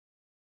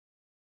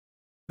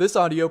This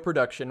audio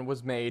production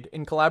was made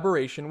in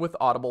collaboration with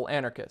Audible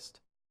Anarchist.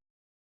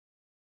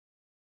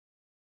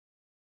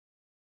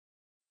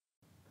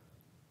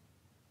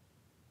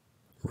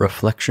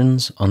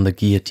 Reflections on the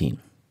Guillotine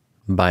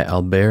by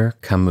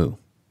Albert Camus.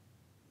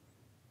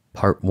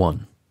 Part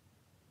 1.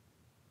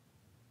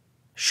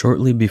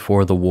 Shortly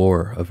before the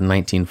War of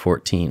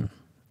 1914,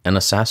 an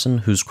assassin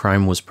whose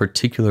crime was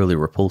particularly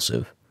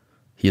repulsive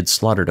 — he had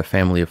slaughtered a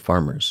family of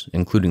farmers,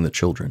 including the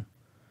children —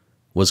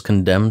 was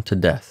condemned to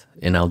death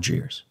in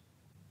Algiers.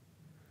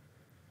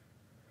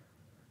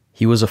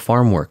 He was a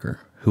farm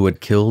worker who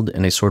had killed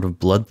in a sort of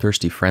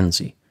bloodthirsty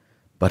frenzy,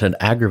 but had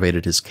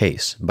aggravated his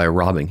case by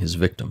robbing his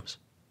victims.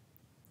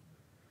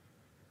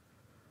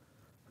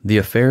 The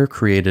affair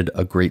created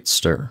a great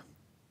stir.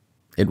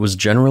 It was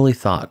generally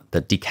thought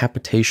that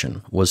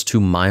decapitation was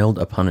too mild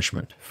a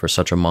punishment for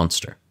such a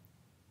monster.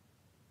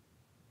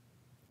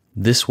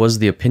 This was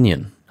the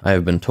opinion, I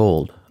have been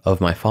told, of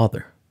my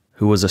father,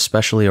 who was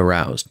especially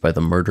aroused by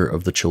the murder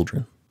of the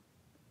children.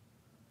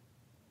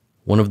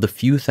 One of the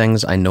few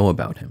things I know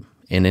about him,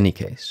 in any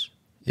case,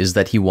 is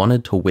that he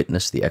wanted to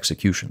witness the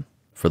execution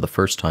for the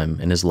first time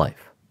in his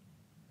life.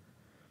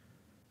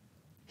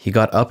 He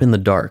got up in the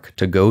dark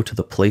to go to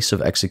the place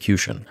of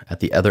execution at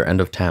the other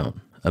end of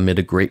town amid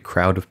a great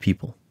crowd of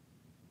people.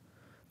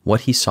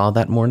 What he saw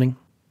that morning,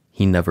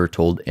 he never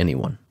told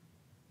anyone.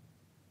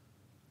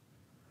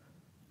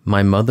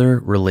 My mother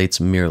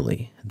relates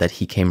merely that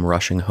he came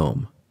rushing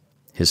home,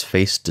 his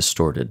face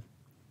distorted,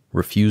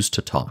 refused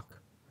to talk,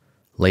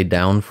 lay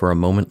down for a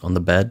moment on the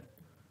bed,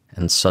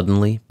 and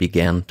suddenly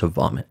began to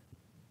vomit.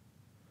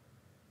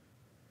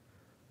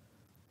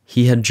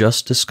 He had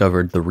just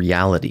discovered the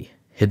reality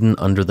hidden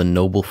under the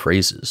noble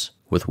phrases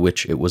with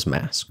which it was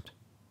masked.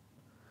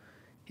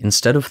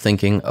 Instead of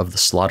thinking of the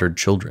slaughtered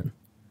children,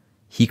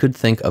 he could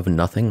think of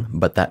nothing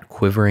but that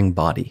quivering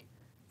body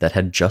that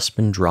had just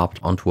been dropped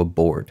onto a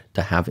board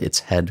to have its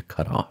head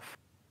cut off.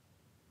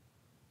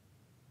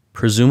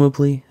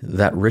 Presumably,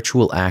 that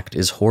ritual act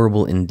is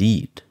horrible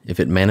indeed if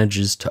it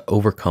manages to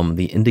overcome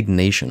the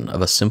indignation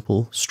of a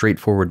simple,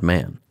 straightforward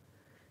man,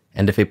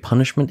 and if a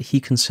punishment he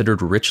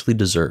considered richly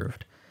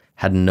deserved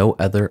had no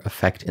other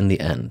effect in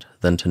the end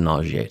than to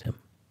nauseate him.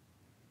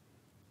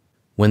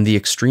 When the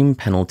extreme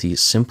penalty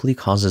simply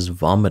causes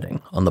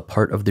vomiting on the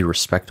part of the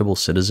respectable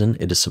citizen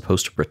it is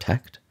supposed to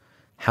protect,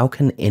 how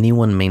can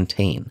anyone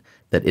maintain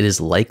that it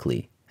is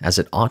likely, as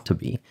it ought to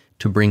be,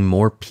 to bring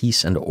more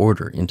peace and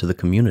order into the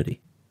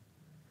community?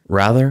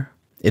 Rather,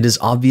 it is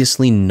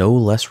obviously no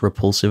less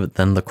repulsive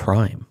than the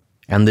crime,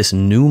 and this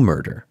new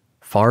murder,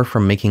 far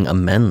from making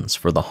amends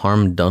for the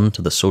harm done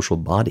to the social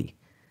body,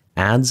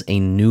 adds a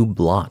new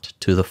blot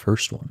to the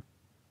first one.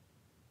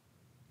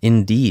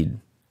 Indeed,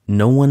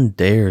 no one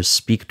dares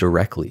speak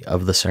directly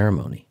of the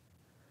ceremony.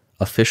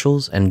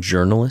 Officials and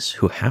journalists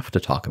who have to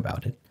talk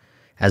about it,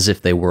 as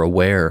if they were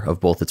aware of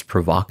both its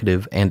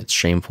provocative and its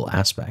shameful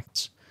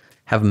aspects,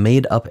 have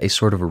made up a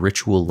sort of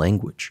ritual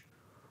language,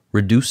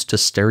 reduced to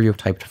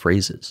stereotyped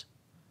phrases.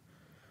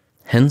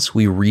 Hence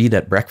we read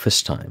at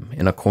breakfast time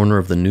in a corner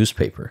of the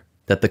newspaper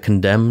that the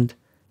condemned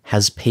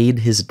has paid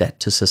his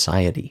debt to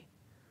society,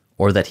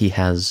 or that he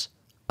has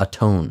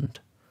atoned,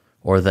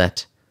 or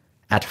that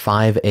at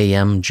 5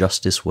 a.m.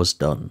 justice was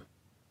done.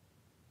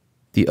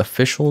 The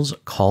officials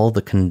call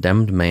the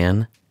condemned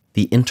man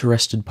the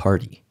interested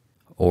party,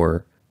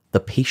 or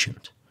the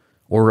patient,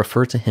 or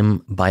refer to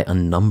him by a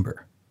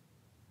number.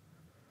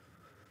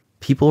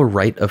 People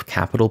write of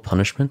capital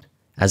punishment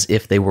as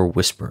if they were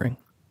whispering.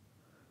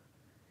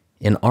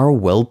 In our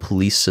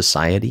well-policed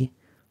society,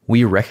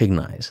 we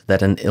recognize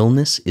that an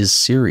illness is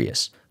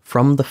serious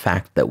from the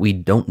fact that we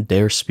don't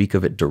dare speak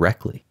of it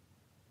directly.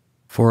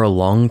 For a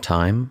long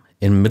time,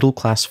 in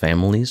middle-class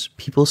families,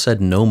 people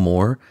said no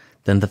more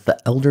than that the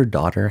elder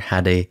daughter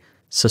had a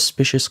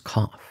suspicious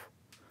cough,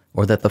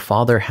 or that the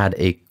father had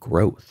a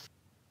growth,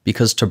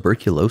 because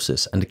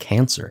tuberculosis and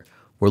cancer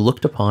were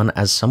looked upon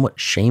as somewhat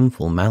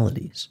shameful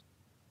maladies.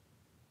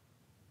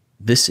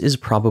 This is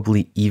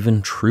probably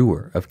even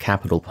truer of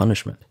capital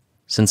punishment,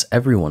 since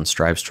everyone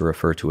strives to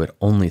refer to it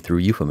only through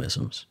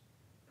euphemisms.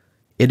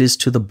 It is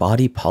to the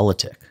body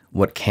politic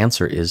what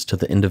cancer is to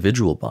the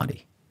individual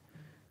body,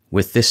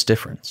 with this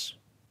difference: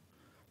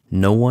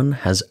 no one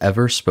has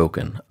ever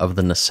spoken of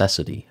the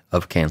necessity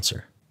of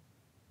cancer.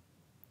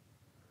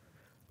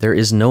 There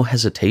is no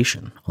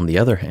hesitation, on the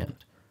other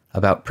hand,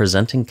 about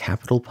presenting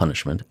capital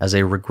punishment as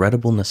a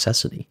regrettable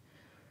necessity,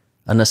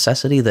 a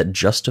necessity that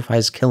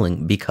justifies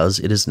killing because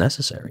it is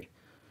necessary,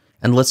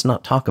 and let's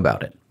not talk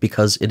about it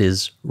because it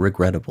is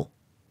regrettable.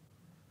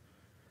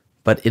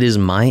 But it is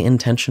my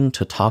intention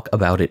to talk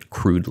about it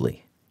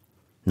crudely,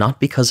 not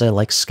because I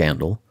like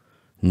scandal,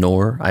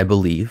 nor, I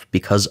believe,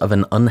 because of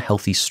an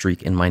unhealthy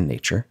streak in my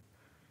nature.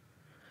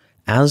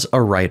 As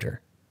a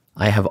writer,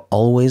 I have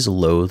always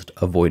loathed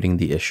avoiding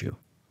the issue.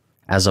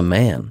 As a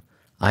man,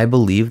 I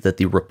believe that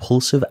the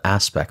repulsive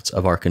aspects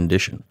of our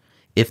condition,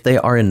 if they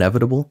are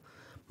inevitable,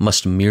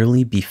 must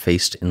merely be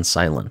faced in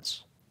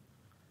silence.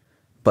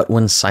 But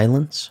when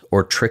silence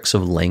or tricks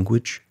of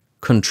language,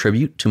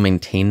 contribute to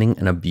maintaining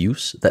an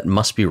abuse that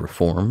must be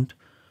reformed,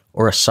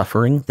 or a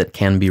suffering that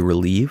can be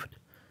relieved,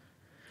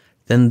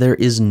 then there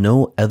is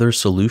no other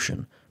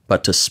solution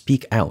but to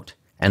speak out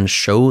and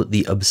show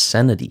the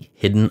obscenity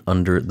hidden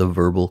under the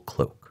verbal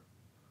cloak.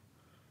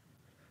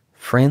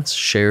 France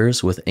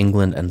shares with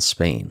England and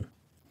Spain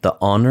the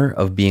honor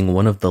of being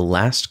one of the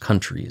last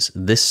countries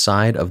this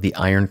side of the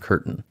Iron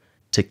Curtain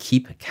to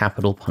keep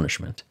capital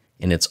punishment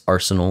in its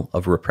arsenal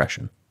of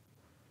repression.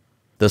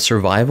 The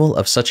survival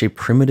of such a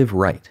primitive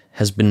right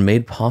has been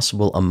made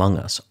possible among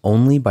us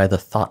only by the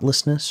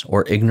thoughtlessness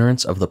or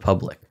ignorance of the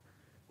public,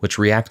 which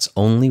reacts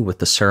only with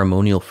the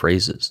ceremonial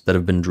phrases that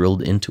have been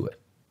drilled into it.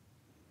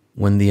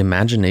 When the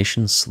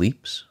imagination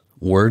sleeps,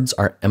 words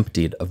are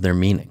emptied of their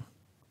meaning.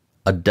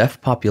 A deaf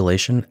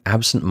population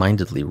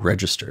absent-mindedly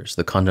registers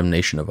the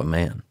condemnation of a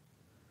man.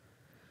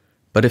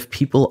 But if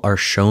people are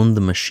shown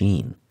the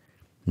machine,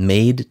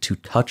 made to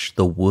touch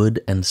the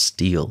wood and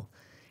steel,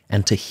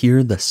 and to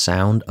hear the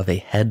sound of a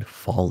head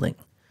falling,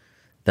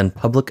 then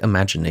public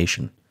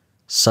imagination,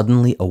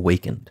 suddenly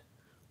awakened,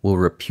 will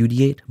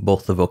repudiate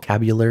both the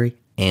vocabulary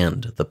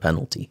and the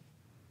penalty.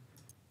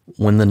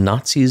 When the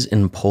Nazis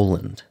in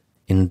Poland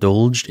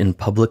indulged in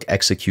public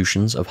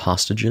executions of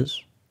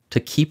hostages, to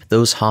keep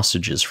those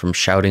hostages from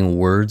shouting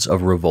words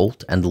of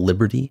revolt and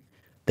liberty,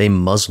 they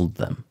muzzled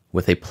them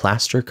with a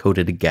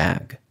plaster-coated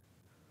gag.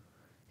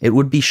 It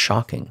would be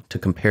shocking to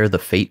compare the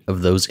fate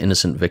of those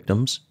innocent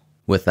victims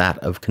with that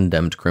of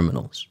condemned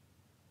criminals.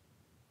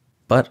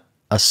 But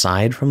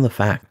aside from the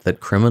fact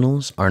that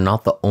criminals are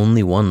not the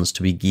only ones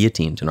to be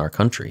guillotined in our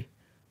country,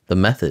 the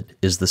method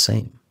is the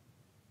same.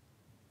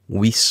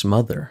 We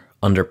smother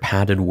under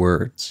padded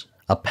words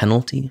a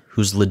penalty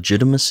whose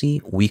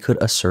legitimacy we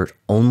could assert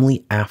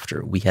only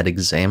after we had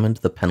examined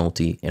the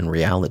penalty in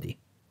reality.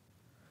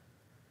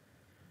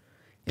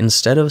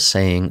 Instead of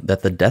saying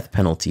that the death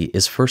penalty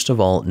is first of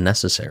all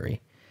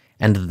necessary,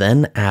 and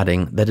then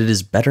adding that it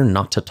is better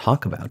not to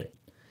talk about it,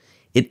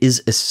 it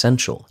is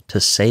essential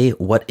to say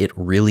what it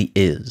really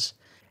is,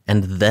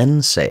 and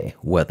then say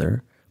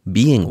whether,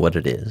 being what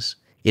it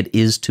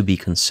is to be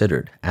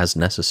considered as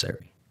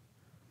necessary.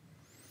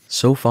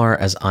 So far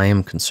as I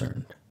am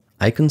concerned,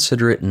 I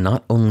consider it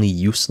not only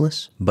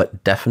useless,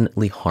 but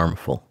definitely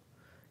harmful,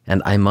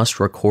 and I must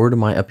record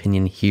my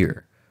opinion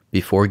here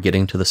before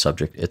getting to the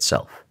subject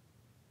itself.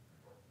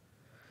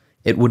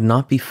 It would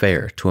not be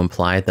fair to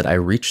imply that I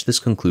reached this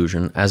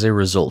conclusion as a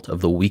result of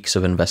the weeks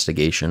of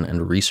investigation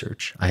and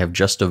research I have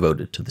just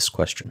devoted to this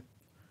question.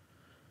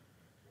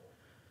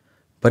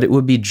 But it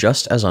would be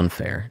just as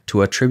unfair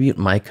to attribute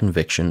my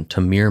conviction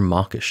to mere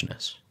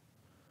mawkishness.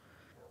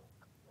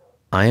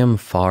 I am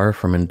far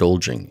from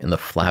indulging in the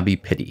flabby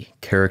pity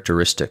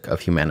characteristic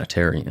of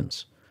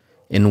humanitarians,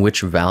 in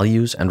which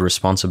values and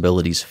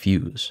responsibilities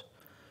fuse,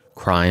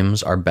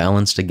 crimes are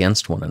balanced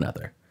against one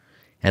another,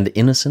 and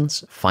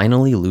innocence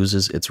finally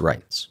loses its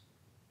rights.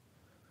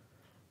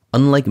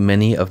 Unlike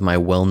many of my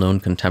well-known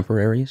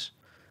contemporaries,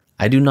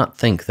 I do not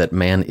think that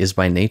man is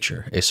by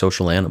nature a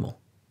social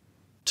animal.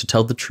 To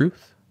tell the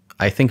truth,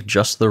 I think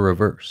just the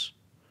reverse.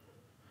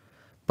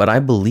 But I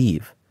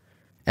believe,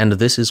 and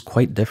this is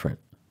quite different,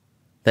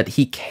 that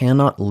he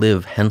cannot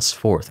live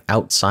henceforth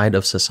outside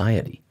of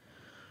society,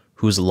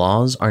 whose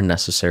laws are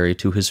necessary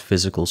to his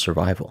physical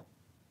survival.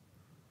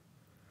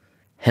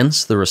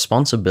 Hence, the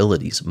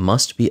responsibilities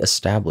must be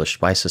established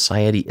by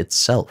society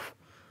itself,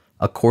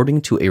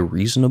 according to a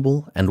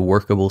reasonable and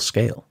workable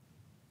scale.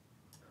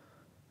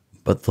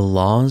 But the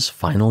law's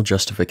final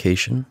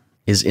justification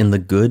is in the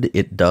good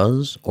it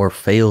does or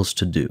fails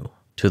to do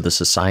to the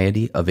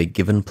society of a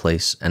given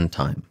place and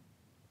time.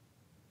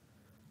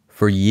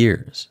 For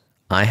years,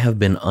 I have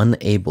been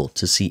unable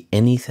to see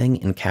anything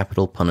in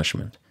capital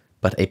punishment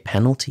but a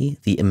penalty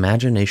the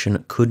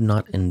imagination could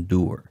not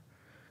endure,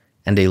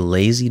 and a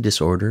lazy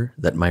disorder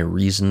that my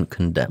reason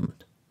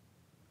condemned.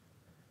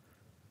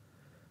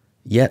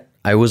 Yet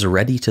I was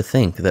ready to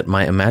think that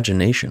my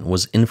imagination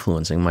was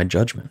influencing my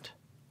judgment.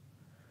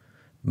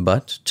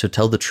 But, to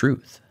tell the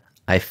truth,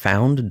 I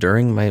found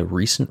during my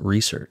recent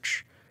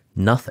research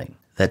nothing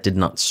that did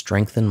not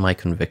strengthen my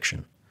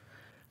conviction,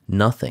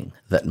 nothing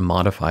that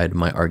modified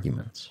my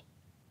arguments.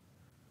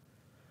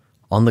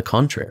 On the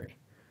contrary,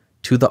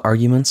 to the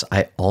arguments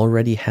I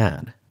already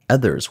had,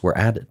 others were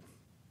added.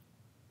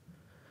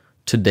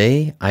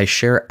 Today, I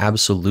share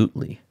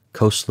absolutely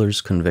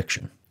Koestler's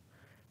conviction.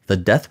 The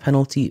death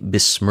penalty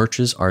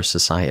besmirches our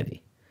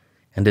society,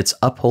 and its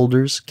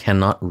upholders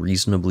cannot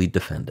reasonably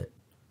defend it.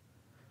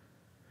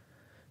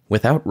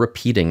 Without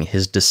repeating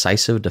his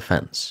decisive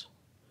defense,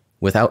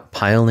 without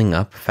piling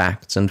up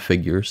facts and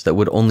figures that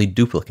would only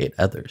duplicate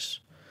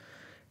others,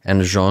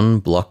 and Jean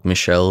Bloch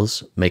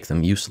Michel's make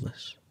them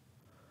useless,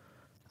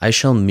 I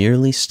shall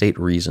merely state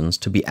reasons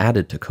to be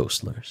added to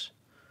Koestler's.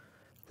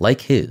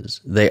 Like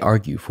his, they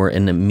argue for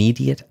an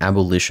immediate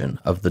abolition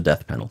of the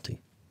death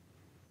penalty.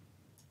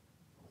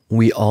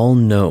 We all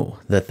know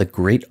that the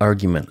great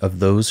argument of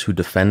those who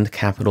defend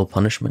capital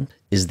punishment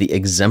is the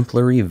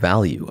exemplary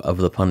value of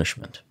the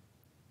punishment.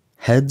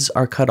 Heads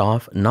are cut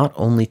off not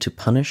only to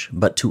punish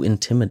but to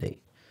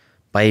intimidate,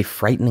 by a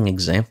frightening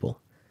example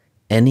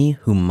any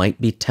who might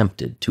be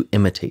tempted to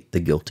imitate the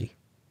guilty.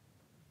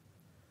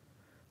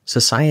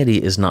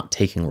 Society is not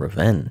taking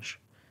revenge.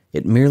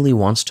 It merely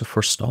wants to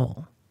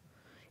forestall.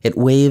 It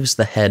waves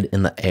the head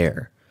in the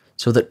air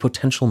so that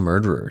potential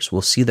murderers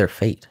will see their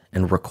fate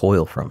and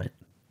recoil from it.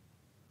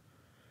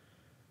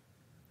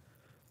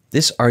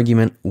 This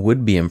argument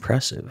would be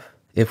impressive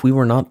if we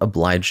were not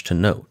obliged to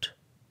note,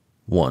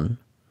 1.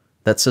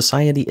 That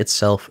society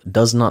itself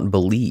does not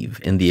believe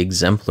in the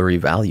exemplary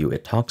value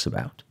it talks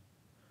about.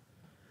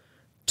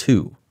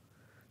 2.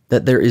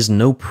 That there is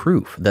no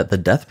proof that the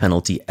death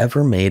penalty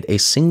ever made a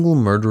single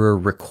murderer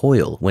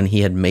recoil when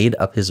he had made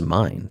up his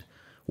mind,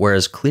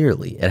 whereas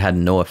clearly it had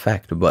no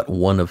effect but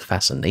one of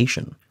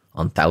fascination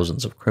on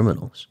thousands of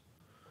criminals.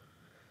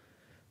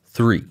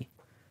 3.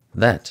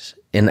 That,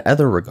 in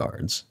other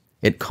regards,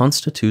 it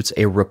constitutes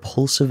a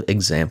repulsive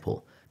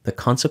example, the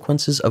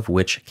consequences of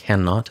which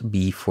cannot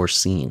be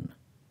foreseen.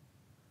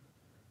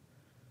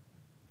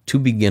 To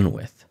begin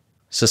with,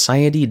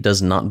 society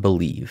does not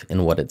believe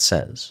in what it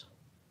says.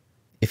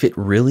 If it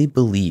really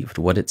believed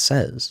what it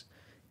says,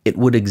 it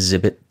would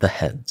exhibit the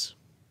heads.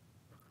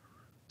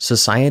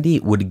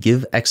 Society would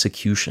give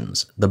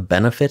executions the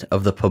benefit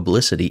of the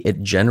publicity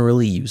it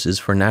generally uses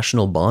for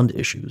national bond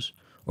issues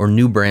or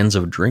new brands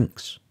of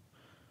drinks.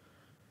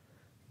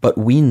 But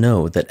we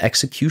know that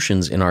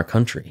executions in our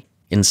country,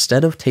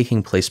 instead of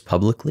taking place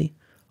publicly,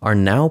 are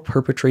now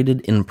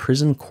perpetrated in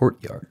prison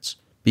courtyards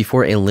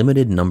before a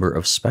limited number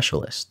of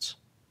specialists.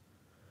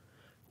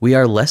 We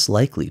are less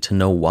likely to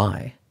know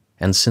why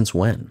and since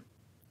when.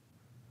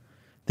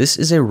 This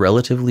is a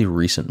relatively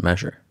recent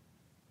measure.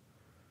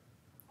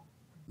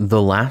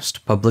 The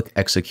last public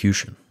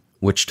execution,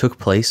 which took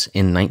place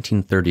in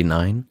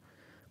 1939,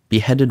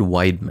 beheaded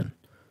Weidman,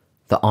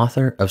 the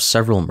author of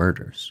several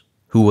murders,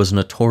 who was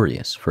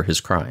notorious for his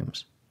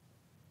crimes.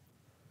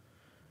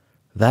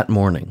 That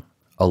morning,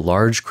 a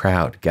large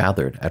crowd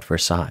gathered at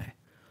Versailles,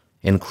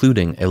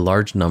 including a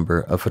large number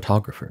of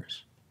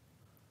photographers.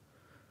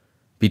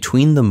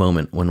 Between the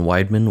moment when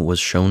Weidman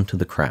was shown to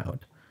the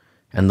crowd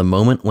and the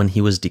moment when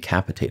he was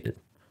decapitated,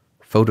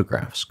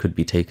 photographs could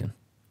be taken.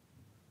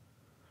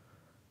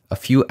 A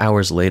few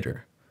hours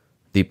later,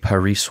 the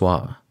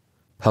Parissois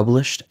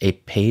published a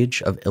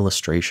page of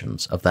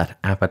illustrations of that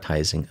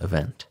appetizing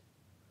event.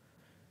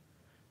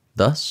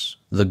 Thus,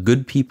 the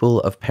good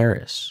people of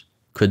Paris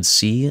could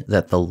see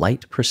that the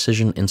light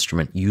precision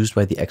instrument used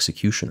by the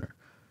executioner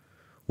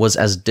was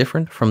as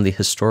different from the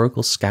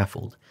historical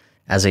scaffold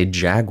as a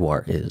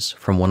jaguar is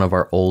from one of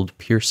our old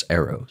Pierce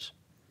arrows.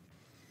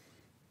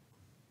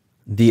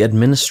 The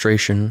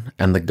administration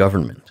and the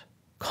government,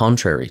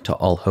 contrary to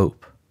all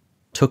hope,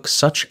 took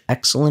such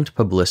excellent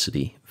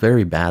publicity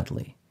very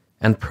badly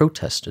and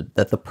protested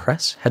that the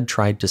press had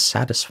tried to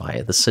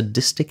satisfy the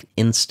sadistic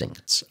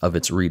instincts of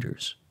its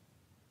readers.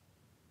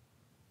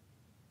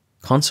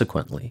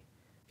 Consequently,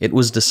 it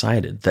was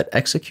decided that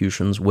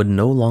executions would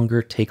no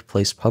longer take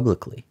place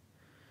publicly,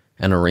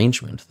 an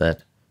arrangement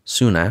that,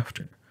 soon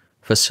after,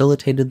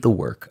 facilitated the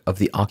work of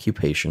the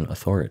occupation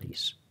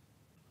authorities.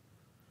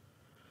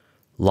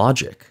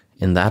 Logic,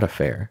 in that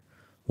affair,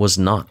 was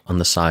not on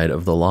the side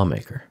of the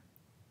lawmaker.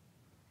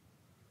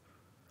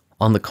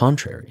 On the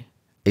contrary,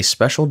 a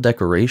special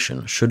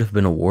decoration should have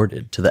been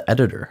awarded to the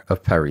editor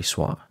of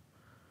Parissois,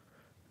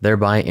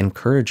 thereby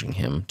encouraging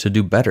him to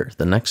do better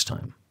the next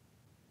time.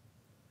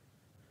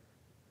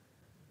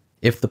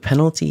 If the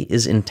penalty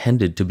is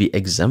intended to be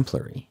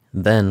exemplary,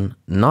 then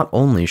not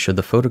only should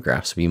the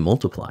photographs be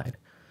multiplied,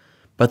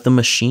 but the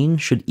machine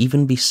should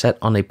even be set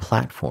on a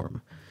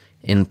platform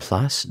in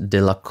Place de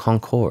la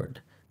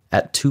Concorde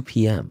at 2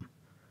 p.m.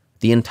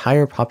 The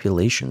entire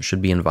population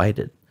should be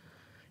invited,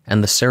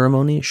 and the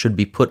ceremony should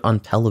be put on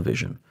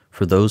television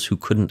for those who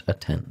couldn't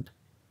attend.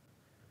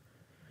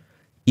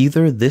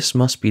 Either this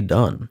must be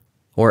done,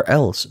 or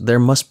else there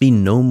must be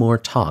no more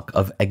talk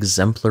of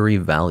exemplary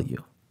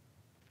value.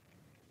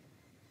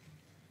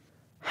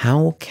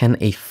 How can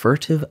a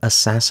furtive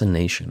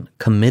assassination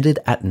committed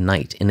at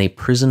night in a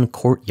prison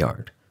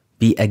courtyard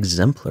be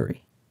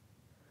exemplary?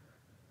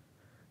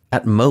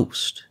 At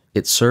most,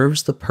 it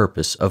serves the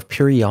purpose of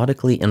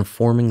periodically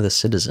informing the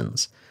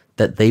citizens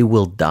that they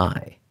will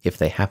die if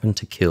they happen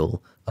to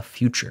kill a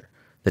future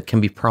that can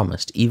be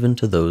promised even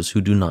to those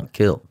who do not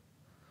kill.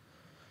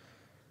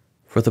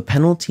 For the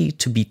penalty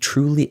to be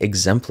truly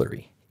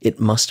exemplary, it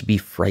must be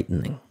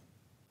frightening.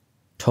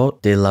 Taux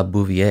de la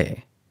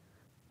Bouvier,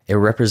 a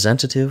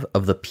representative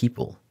of the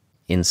people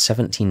in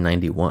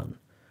 1791,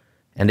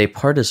 and a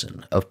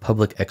partisan of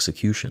public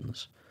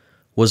executions,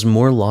 was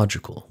more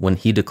logical when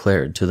he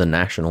declared to the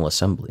National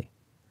Assembly,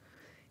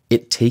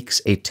 "It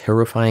takes a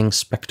terrifying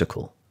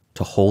spectacle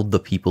to hold the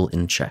people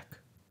in check."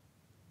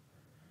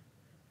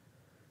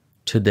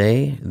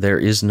 Today there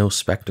is no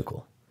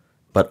spectacle,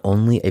 but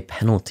only a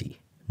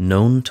penalty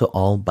known to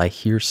all by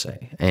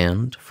hearsay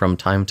and, from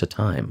time to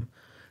time,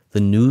 the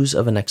news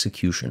of an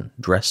execution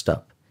dressed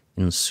up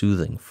in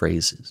soothing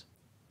phrases.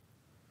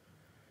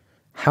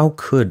 How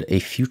could a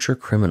future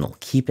criminal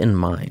keep in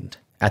mind,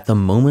 at the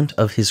moment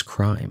of his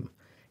crime,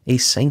 a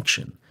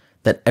sanction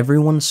that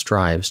everyone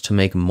strives to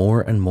make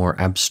more and more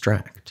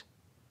abstract.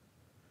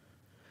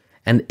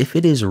 And if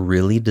it is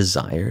really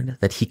desired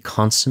that he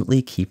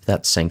constantly keep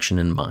that sanction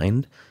in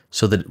mind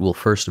so that it will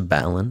first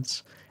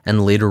balance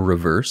and later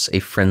reverse a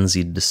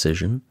frenzied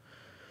decision,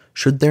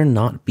 should there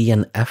not be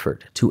an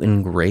effort to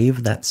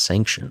engrave that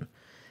sanction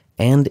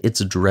and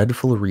its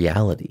dreadful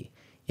reality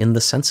in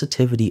the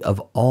sensitivity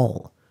of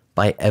all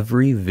by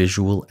every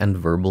visual and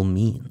verbal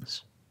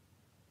means?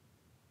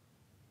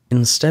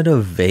 Instead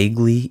of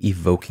vaguely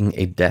evoking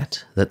a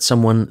debt that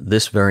someone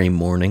this very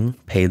morning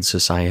paid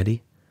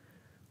society,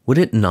 would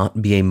it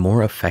not be a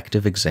more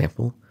effective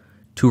example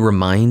to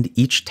remind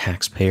each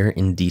taxpayer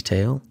in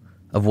detail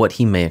of what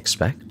he may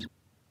expect?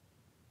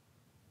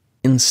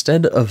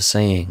 Instead of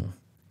saying,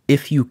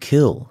 "If you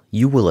kill,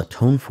 you will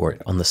atone for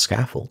it on the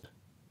scaffold,"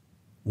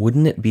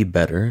 wouldn't it be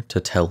better to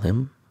tell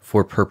him,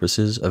 for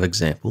purposes of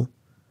example,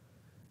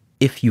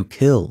 "If you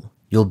kill,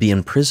 you'll be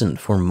imprisoned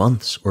for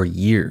months or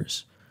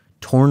years,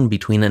 torn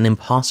between an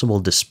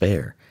impossible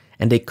despair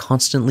and a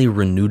constantly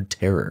renewed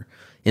terror,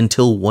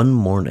 until one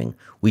morning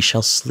we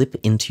shall slip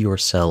into your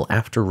cell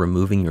after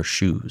removing your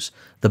shoes,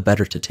 the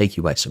better to take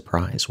you by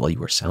surprise while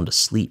you are sound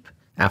asleep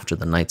after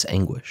the night's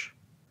anguish.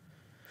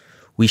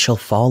 We shall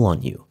fall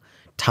on you,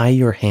 tie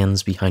your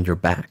hands behind your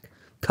back,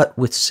 cut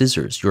with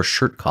scissors your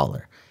shirt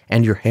collar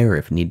and your hair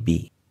if need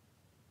be.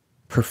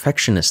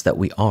 Perfectionists that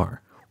we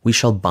are, we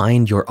shall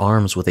bind your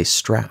arms with a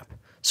strap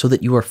so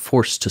that you are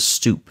forced to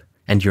stoop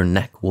and your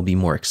neck will be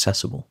more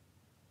accessible.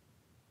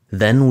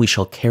 Then we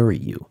shall carry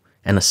you,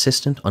 an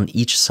assistant on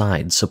each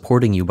side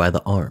supporting you by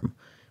the arm,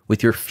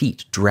 with your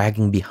feet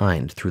dragging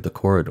behind through the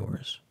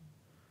corridors.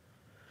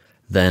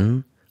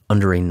 Then,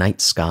 under a night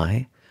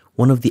sky,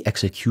 one of the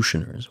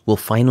executioners will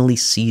finally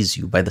seize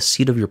you by the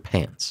seat of your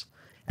pants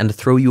and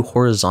throw you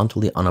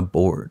horizontally on a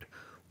board,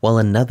 while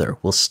another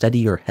will steady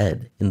your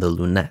head in the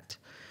lunette,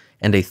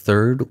 and a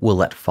third will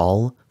let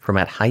fall from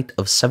a height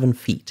of 7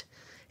 feet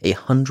a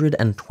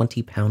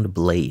 120-pound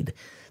blade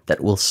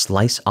that will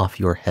slice off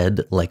your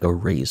head like a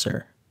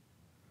razor.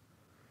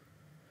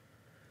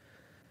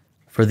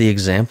 For the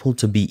example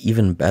to be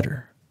even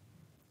better,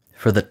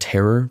 for the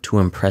terror to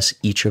impress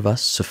each of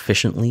us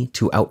sufficiently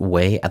to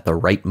outweigh at the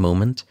right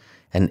moment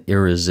an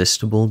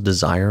irresistible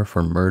desire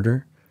for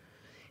murder,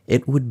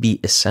 it would be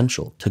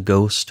essential to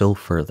go still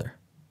further.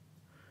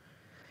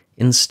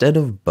 Instead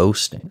of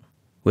boasting,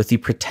 with the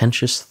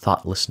pretentious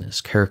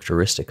thoughtlessness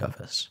characteristic of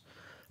us,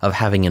 of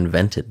having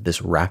invented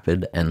this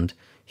rapid and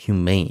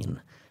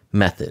humane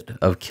method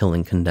of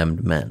killing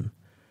condemned men,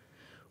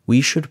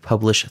 we should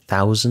publish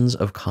thousands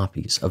of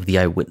copies of the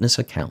eyewitness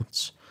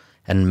accounts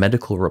and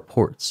medical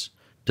reports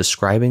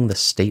describing the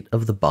state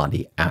of the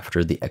body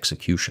after the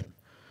execution,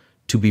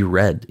 to be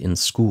read in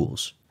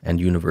schools and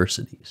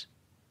universities.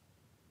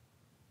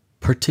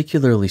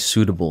 Particularly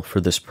suitable for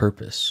this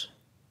purpose,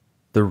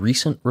 the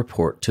recent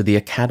report to the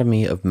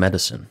Academy of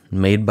Medicine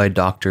made by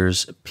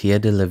doctors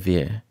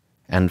Piedelevier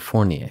and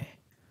Fournier.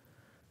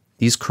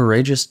 These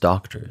courageous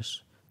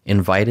doctors,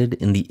 invited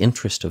in the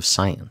interest of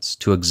science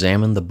to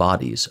examine the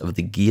bodies of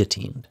the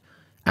guillotined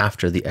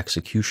after the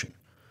execution,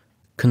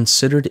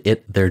 considered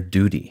it their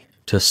duty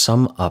to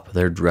sum up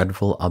their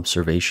dreadful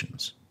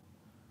observations.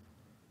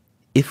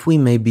 If we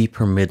may be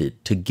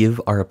permitted to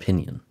give our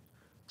opinion,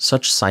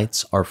 such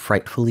sights are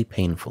frightfully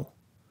painful.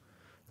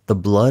 The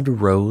blood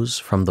rose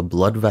from the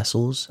blood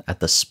vessels at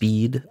the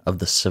speed of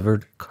the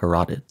severed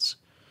carotids.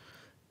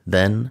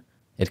 Then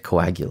it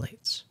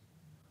coagulates.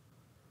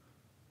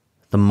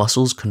 The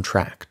muscles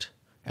contract,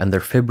 and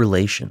their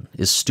fibrillation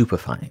is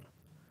stupefying.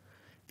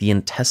 The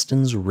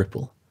intestines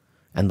ripple,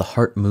 and the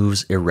heart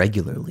moves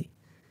irregularly,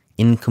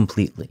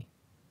 incompletely,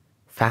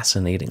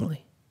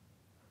 fascinatingly.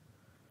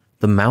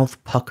 The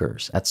mouth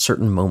puckers at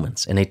certain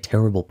moments in a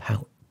terrible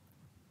pout.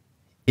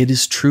 It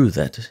is true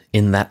that,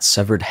 in that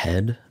severed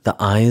head, the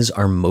eyes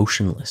are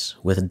motionless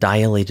with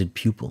dilated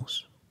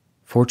pupils.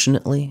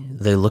 Fortunately,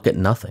 they look at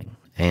nothing,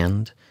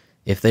 and,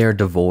 if they are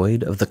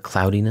devoid of the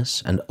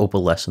cloudiness and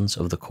opalescence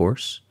of the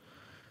corpse,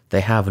 they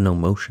have no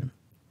motion.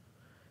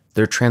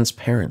 Their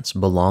transparence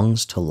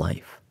belongs to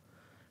life,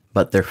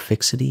 but their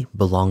fixity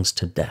belongs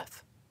to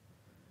death.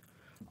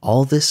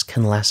 All this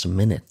can last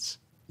minutes,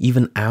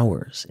 even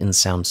hours in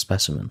sound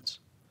specimens.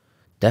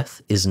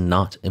 Death is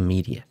not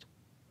immediate.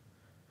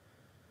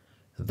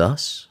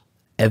 Thus,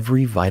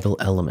 every vital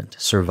element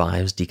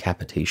survives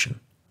decapitation.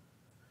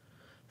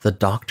 The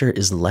doctor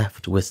is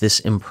left with this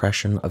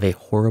impression of a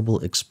horrible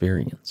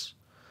experience,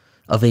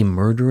 of a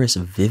murderous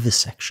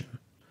vivisection,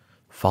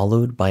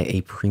 followed by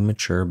a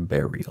premature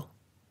burial.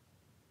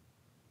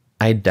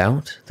 I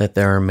doubt that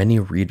there are many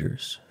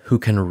readers who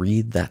can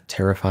read that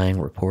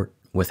terrifying report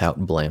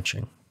without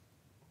blanching.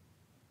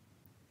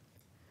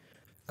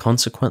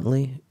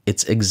 Consequently,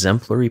 its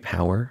exemplary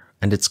power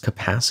and its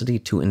capacity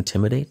to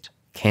intimidate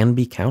can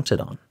be counted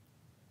on.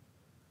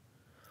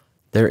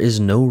 There is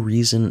no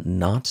reason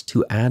not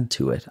to add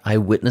to it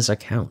eyewitness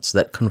accounts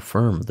that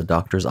confirm the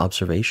doctor's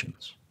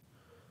observations.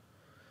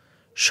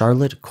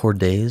 Charlotte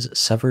Corday's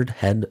severed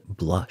head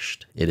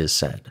blushed, it is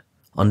said,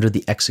 under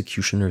the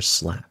executioner's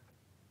slap.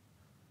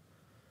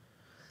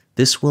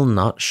 This will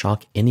not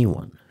shock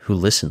anyone who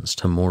listens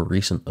to more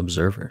recent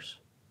observers.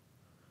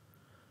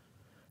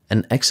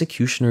 An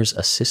executioner's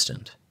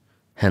assistant,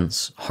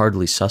 hence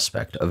hardly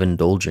suspect of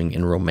indulging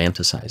in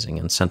romanticizing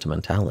and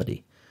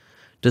sentimentality,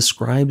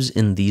 describes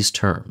in these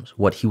terms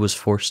what he was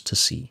forced to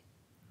see.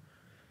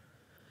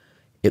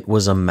 It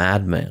was a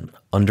madman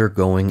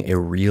undergoing a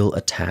real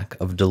attack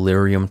of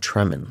delirium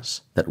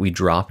tremens that we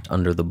dropped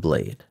under the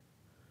blade.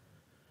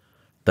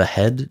 The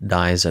head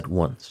dies at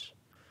once,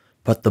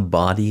 but the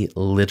body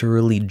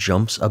literally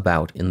jumps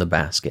about in the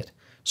basket,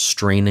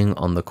 straining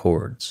on the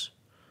cords.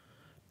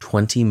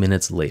 20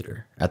 minutes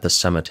later, at the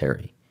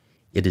cemetery,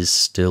 it is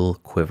still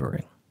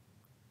quivering.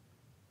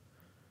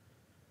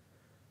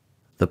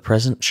 The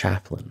present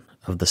chaplain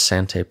of the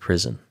Santé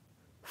prison,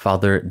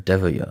 Father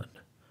Devoyod,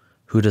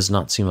 who does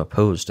not seem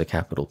opposed to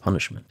capital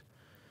punishment,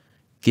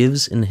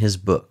 gives in his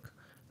book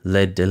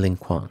Les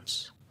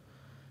Délinquants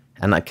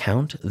an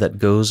account that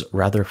goes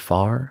rather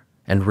far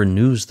and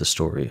renews the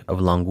story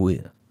of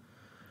L'Anguille,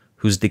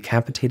 whose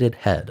decapitated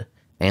head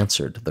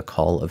answered the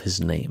call of his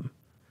name.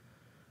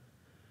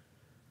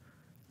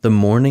 The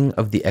morning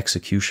of the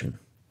execution,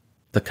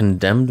 the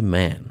condemned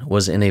man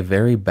was in a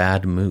very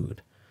bad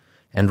mood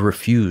and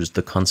refused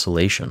the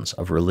consolations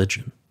of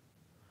religion.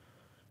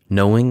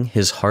 Knowing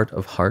his heart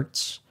of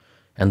hearts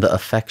and the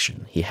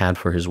affection he had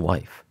for his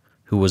wife,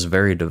 who was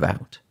very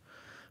devout,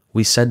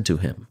 we said to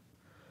him,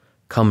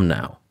 "Come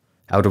now,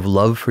 out of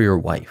love for your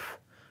wife,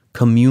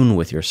 commune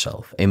with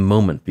yourself a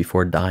moment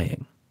before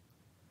dying."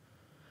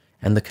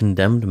 And the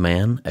condemned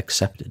man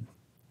accepted.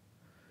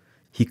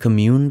 He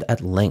communed at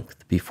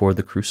length before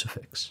the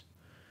crucifix.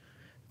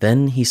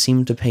 Then he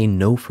seemed to pay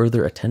no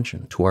further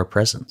attention to our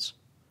presence.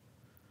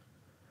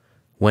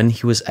 When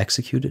he was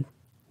executed,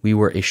 we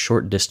were a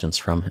short distance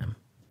from him.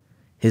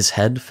 His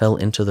head fell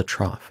into the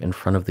trough in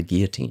front of the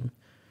guillotine,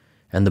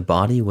 and the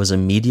body was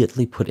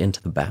immediately put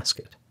into the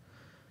basket.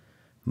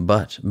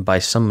 But, by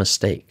some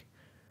mistake,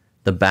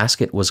 the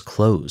basket was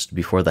closed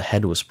before the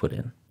head was put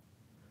in.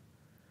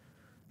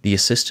 The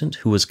assistant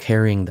who was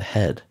carrying the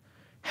head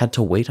had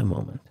to wait a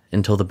moment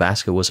until the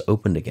basket was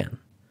opened again.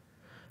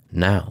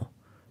 Now,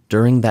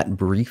 during that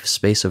brief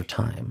space of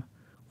time,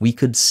 we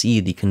could see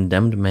the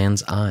condemned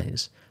man's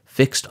eyes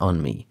fixed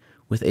on me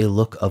with a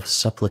look of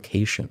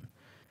supplication,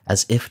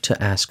 as if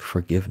to ask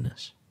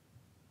forgiveness.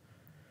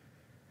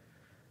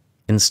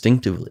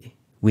 Instinctively,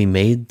 we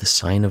made the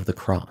sign of the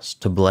cross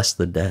to bless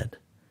the dead,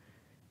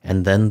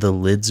 and then the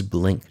lids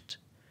blinked,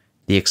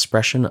 the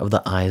expression of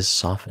the eyes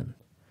softened,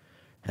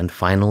 and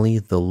finally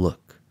the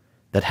look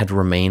that had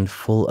remained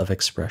full of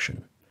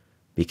expression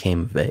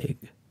became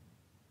vague.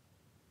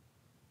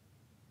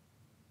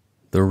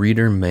 The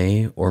reader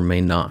may or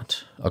may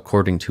not,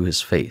 according to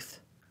his faith,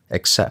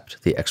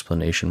 accept the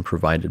explanation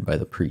provided by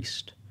the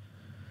priest.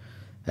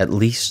 At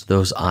least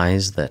those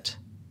eyes that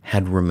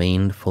had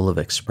remained full of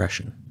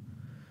expression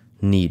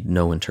need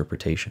no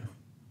interpretation.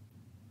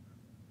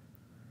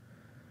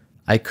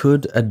 I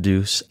could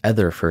adduce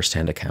other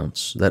first-hand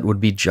accounts that would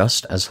be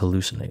just as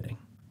hallucinating,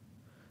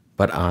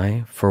 but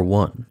I, for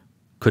one,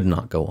 could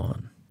not go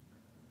on.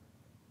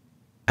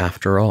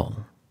 After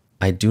all,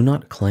 I do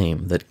not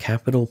claim that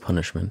capital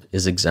punishment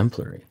is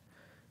exemplary,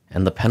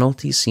 and the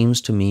penalty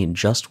seems to me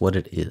just what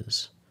it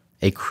is,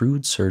 a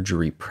crude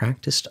surgery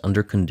practiced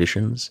under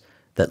conditions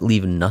that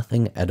leave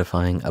nothing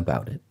edifying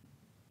about it.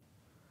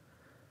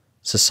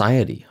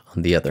 Society,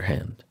 on the other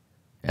hand,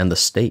 and the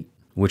state,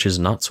 which is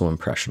not so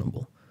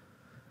impressionable,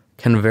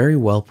 can very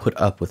well put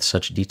up with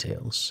such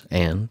details,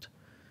 and,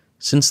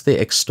 since they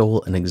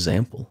extol an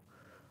example,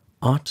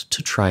 ought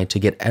to try to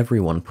get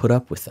everyone put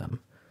up with them,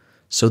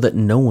 so that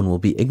no one will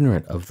be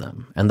ignorant of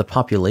them, and the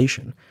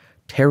population,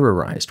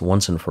 terrorized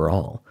once and for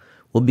all,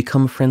 will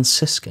become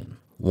Franciscan,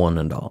 one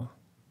and all.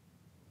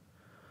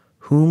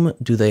 Whom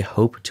do they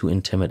hope to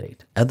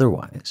intimidate,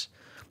 otherwise,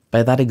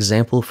 by that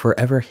example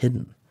forever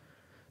hidden,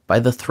 by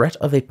the threat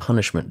of a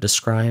punishment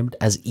described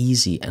as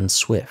easy and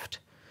swift,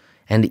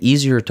 and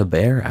easier to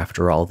bear,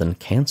 after all, than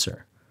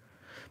cancer,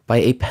 by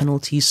a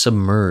penalty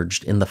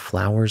submerged in the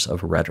flowers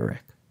of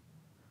rhetoric?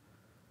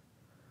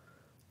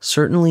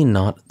 Certainly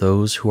not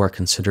those who are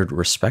considered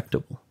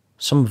respectable,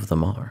 some of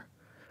them are,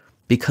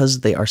 because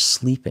they are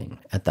sleeping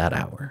at that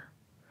hour,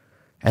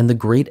 and the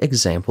great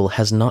example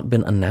has not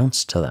been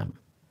announced to them,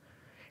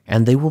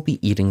 and they will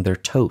be eating their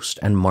toast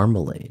and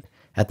marmalade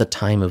at the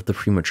time of the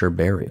premature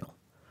burial,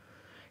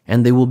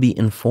 and they will be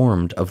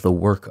informed of the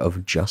work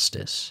of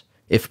justice,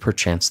 if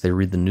perchance they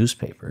read the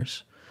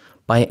newspapers,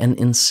 by an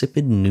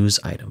insipid news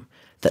item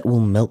that will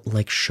melt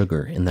like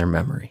sugar in their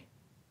memory.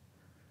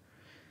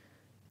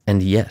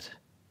 And yet,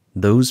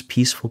 those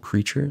peaceful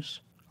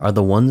creatures are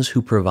the ones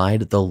who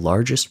provide the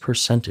largest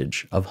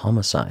percentage of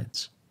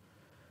homicides.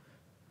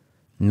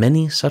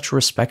 Many such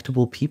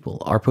respectable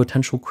people are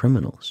potential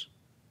criminals.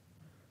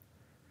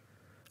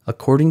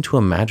 According to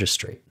a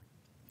magistrate,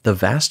 the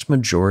vast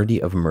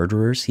majority of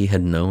murderers he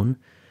had known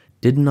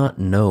did not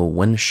know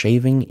when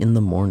shaving in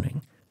the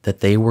morning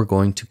that they were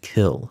going to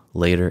kill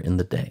later in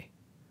the day.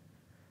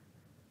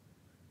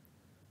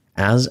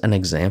 As an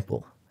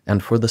example,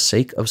 and for the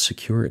sake of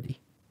security,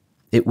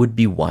 it would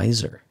be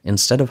wiser,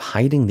 instead of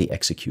hiding the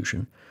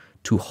execution,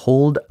 to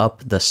hold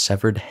up the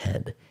severed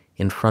head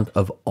in front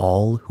of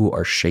all who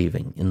are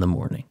shaving in the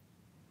morning.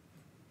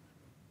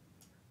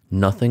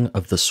 Nothing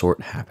of the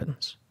sort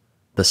happens.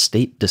 The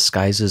state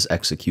disguises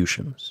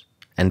executions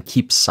and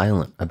keeps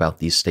silent about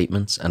these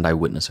statements and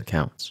eyewitness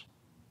accounts.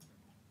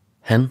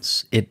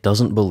 Hence, it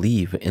doesn't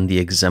believe in the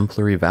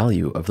exemplary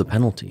value of the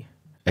penalty,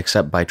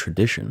 except by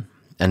tradition,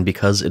 and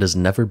because it has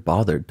never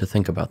bothered to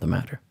think about the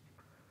matter.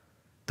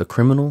 The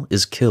criminal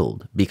is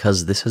killed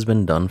because this has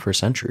been done for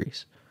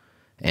centuries,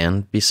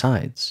 and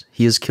besides,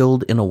 he is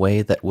killed in a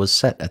way that was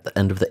set at the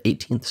end of the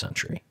 18th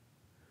century.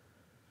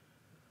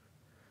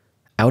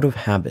 Out of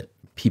habit,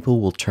 people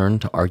will turn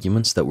to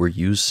arguments that were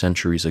used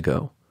centuries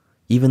ago,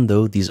 even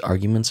though these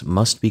arguments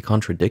must be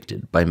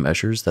contradicted by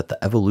measures that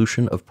the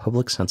evolution of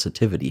public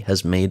sensitivity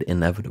has made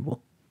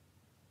inevitable.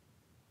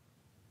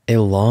 A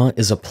law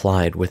is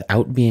applied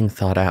without being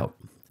thought out,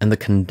 and the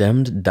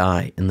condemned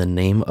die in the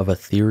name of a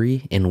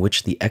theory in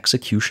which the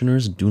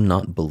executioners do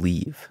not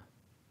believe.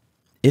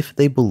 If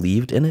they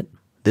believed in it,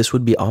 this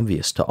would be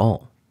obvious to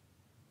all.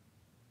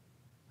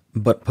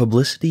 But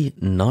publicity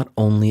not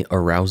only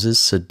arouses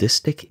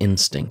sadistic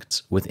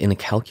instincts with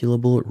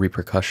incalculable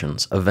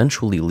repercussions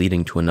eventually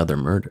leading to another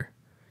murder,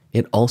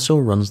 it also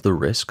runs the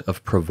risk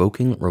of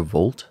provoking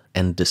revolt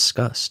and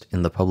disgust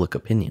in the public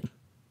opinion.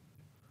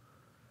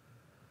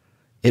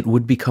 It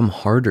would become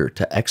harder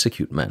to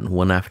execute men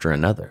one after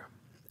another,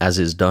 as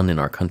is done in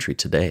our country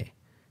today,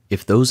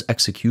 if those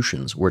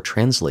executions were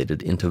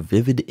translated into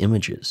vivid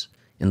images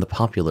in the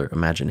popular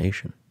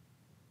imagination.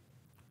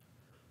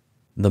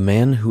 The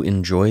man who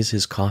enjoys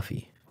his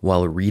coffee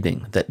while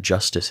reading that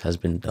justice has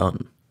been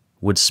done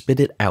would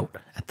spit it out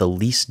at the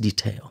least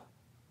detail.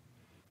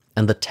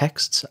 And the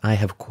texts I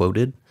have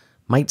quoted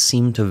might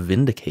seem to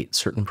vindicate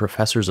certain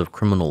professors of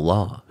criminal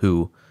law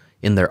who,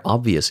 in their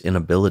obvious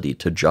inability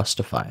to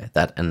justify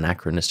that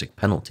anachronistic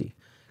penalty,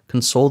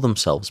 console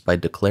themselves by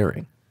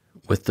declaring,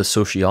 with the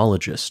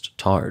sociologist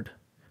Tard,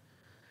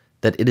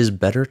 that it is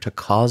better to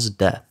cause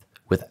death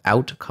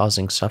without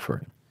causing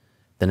suffering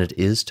than it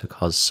is to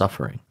cause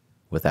suffering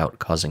without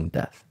causing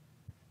death.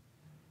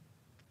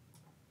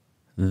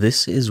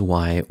 This is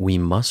why we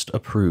must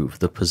approve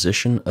the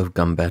position of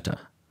Gambetta,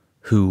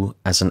 who,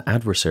 as an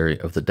adversary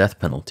of the death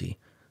penalty,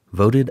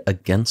 voted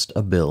against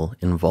a bill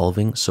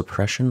involving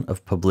suppression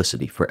of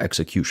publicity for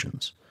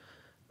executions,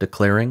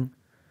 declaring,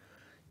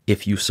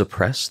 "If you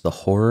suppress the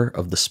horror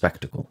of the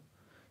spectacle,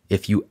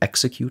 if you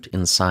execute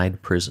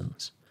inside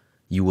prisons,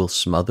 you will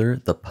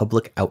smother the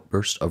public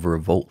outburst of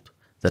revolt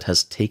that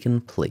has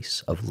taken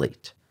place of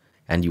late,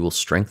 and you will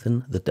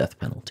strengthen the death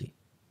penalty."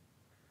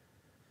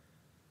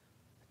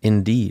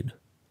 Indeed,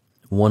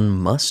 one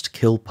must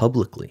kill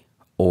publicly,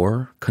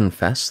 or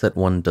confess that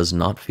one does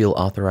not feel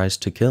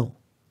authorized to kill.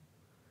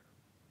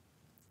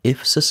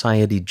 If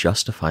society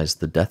justifies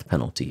the death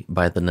penalty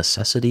by the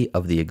necessity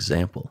of the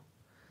example,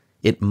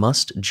 it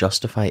must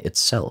justify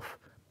itself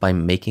by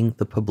making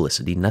the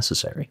publicity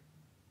necessary.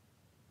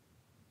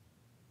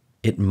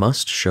 It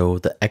must show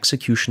the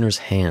executioner's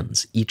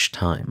hands each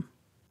time,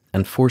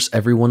 and force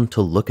everyone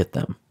to look at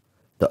them,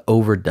 the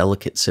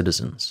over-delicate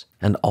citizens,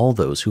 and all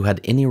those who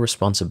had any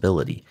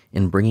responsibility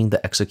in bringing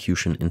the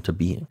execution into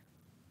being.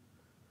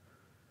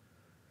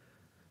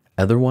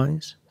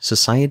 Otherwise,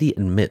 society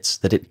admits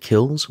that it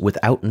kills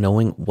without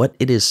knowing what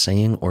it is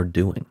saying or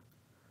doing,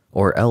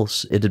 or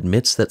else it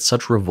admits that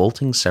such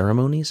revolting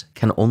ceremonies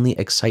can only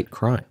excite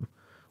crime,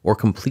 or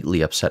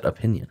completely upset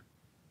opinion.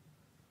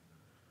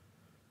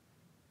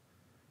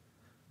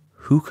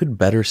 Who could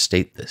better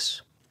state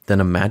this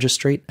than a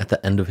magistrate at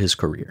the end of his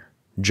career,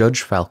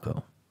 Judge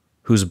Falco,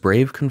 whose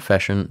brave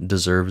confession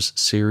deserves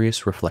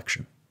serious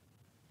reflection?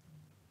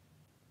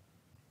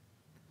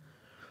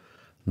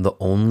 The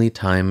only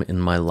time in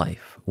my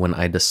life when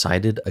I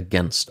decided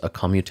against a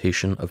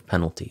commutation of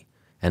penalty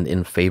and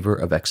in favor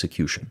of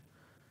execution,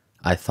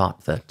 I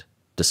thought that,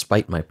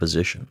 despite my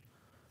position,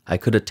 I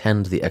could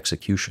attend the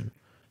execution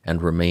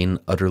and remain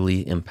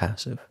utterly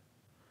impassive.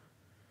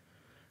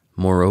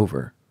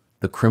 Moreover,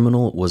 the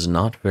criminal was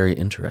not very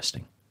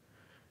interesting.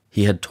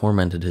 He had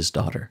tormented his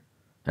daughter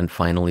and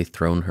finally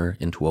thrown her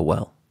into a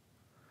well.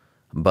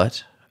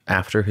 But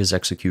after his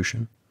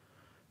execution,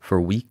 for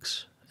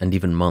weeks and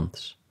even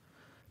months,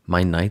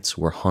 my nights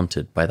were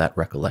haunted by that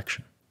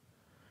recollection.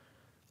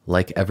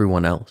 Like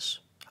everyone else,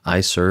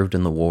 I served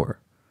in the war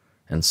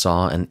and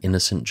saw an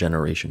innocent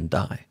generation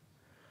die,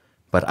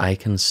 but I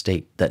can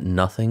state that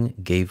nothing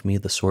gave me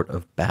the sort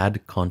of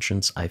bad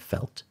conscience I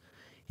felt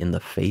in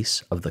the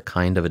face of the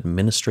kind of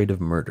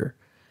administrative murder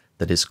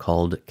that is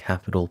called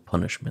capital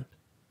punishment.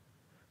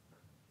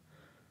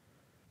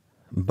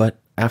 But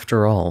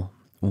after all,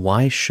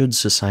 why should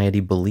society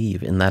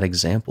believe in that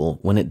example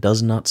when it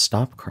does not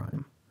stop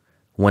crime,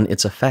 when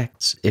its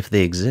effects, if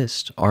they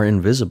exist, are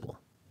invisible?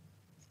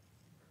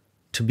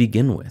 To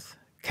begin with,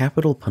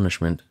 capital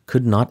punishment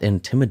could not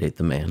intimidate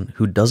the man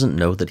who doesn't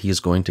know that he is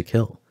going to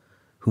kill,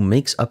 who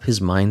makes up his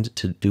mind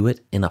to do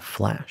it in a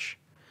flash,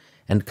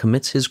 and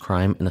commits his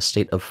crime in a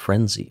state of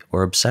frenzy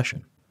or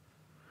obsession.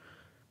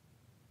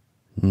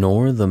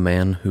 Nor the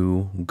man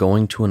who,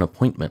 going to an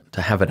appointment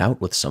to have it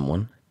out with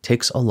someone,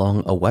 takes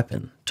along a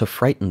weapon to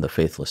frighten the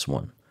faithless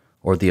one,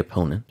 or the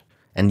opponent,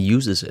 and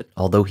uses it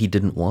although he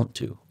didn't want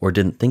to, or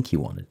didn't think he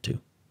wanted to.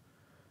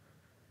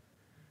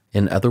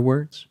 In other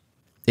words,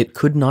 it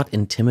could not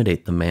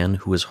intimidate the man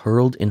who is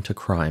hurled into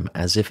crime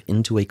as if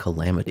into a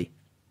calamity.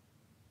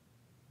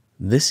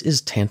 This is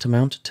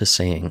tantamount to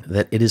saying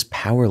that it is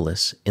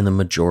powerless in the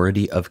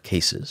majority of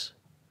cases.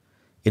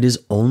 It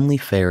is only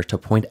fair to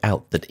point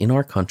out that in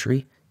our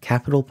country,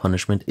 capital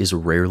punishment is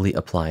rarely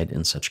applied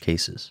in such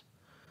cases.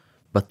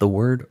 But the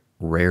word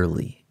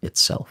rarely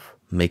itself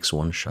makes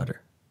one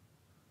shudder.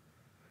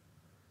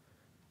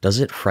 Does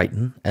it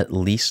frighten at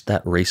least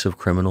that race of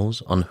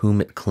criminals on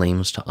whom it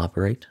claims to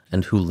operate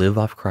and who live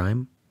off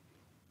crime?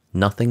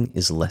 Nothing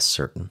is less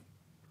certain.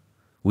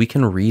 We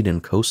can read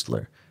in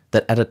Koestler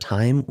that at a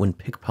time when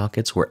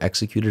pickpockets were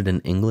executed in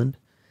England,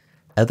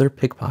 other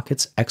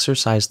pickpockets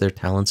exercised their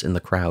talents in the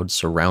crowd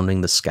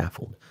surrounding the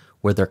scaffold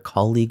where their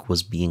colleague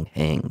was being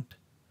hanged.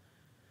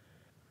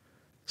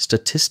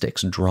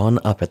 Statistics drawn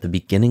up at the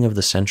beginning of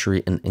the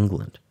century in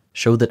England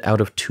show that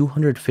out of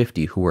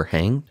 250 who were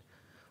hanged,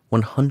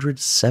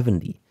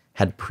 170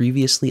 had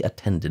previously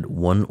attended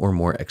one or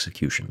more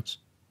executions.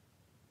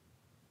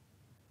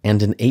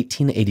 And in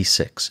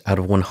 1886, out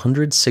of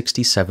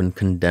 167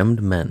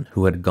 condemned men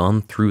who had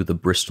gone through the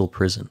Bristol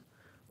prison,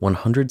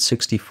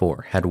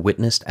 164 had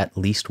witnessed at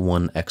least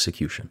one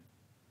execution.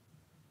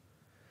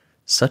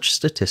 Such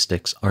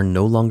statistics are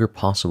no longer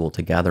possible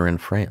to gather in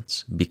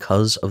France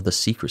because of the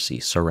secrecy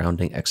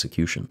surrounding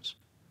executions.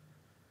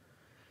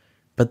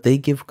 But they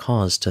give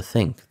cause to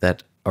think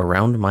that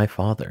around my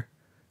father,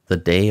 the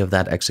day of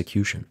that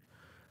execution,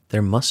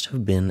 there must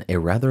have been a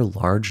rather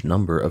large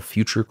number of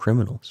future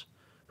criminals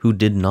who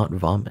did not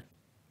vomit.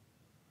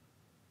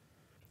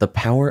 The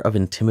power of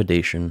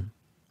intimidation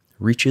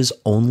reaches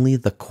only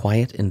the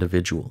quiet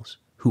individuals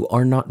who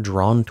are not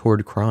drawn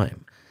toward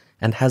crime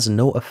and has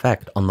no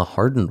effect on the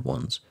hardened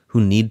ones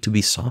who need to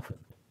be softened.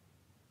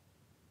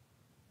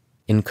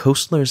 In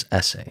Koestler's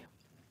essay,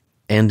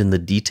 and in the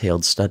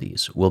detailed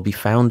studies, will be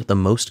found the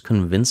most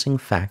convincing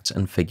facts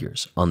and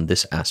figures on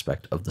this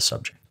aspect of the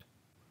subject.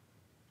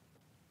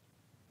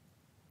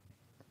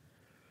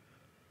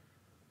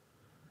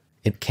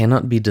 It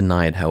cannot be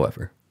denied,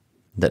 however,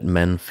 that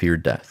men fear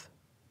death.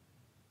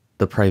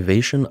 The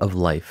privation of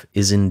life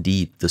is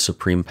indeed the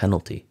supreme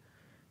penalty,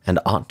 and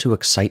ought to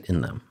excite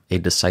in them a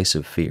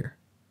decisive fear.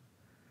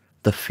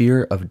 The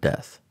fear of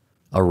death,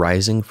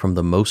 arising from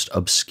the most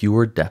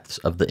obscure depths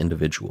of the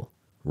individual,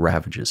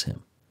 ravages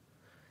him.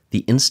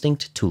 The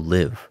instinct to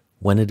live,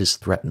 when it is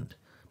threatened,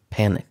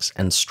 panics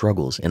and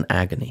struggles in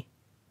agony.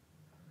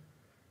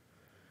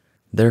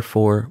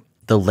 Therefore,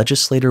 the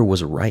legislator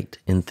was right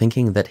in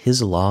thinking that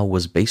his law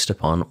was based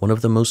upon one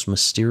of the most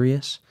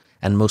mysterious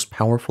and most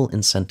powerful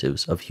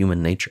incentives of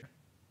human nature.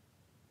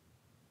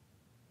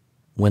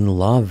 When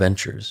law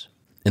ventures,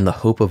 in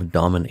the hope of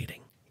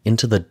dominating,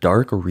 into the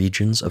dark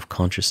regions of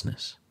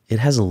consciousness, it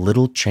has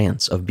little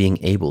chance of being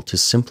able to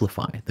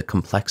simplify the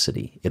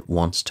complexity it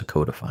wants to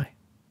codify.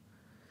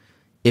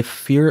 If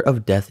fear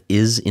of death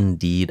is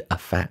indeed a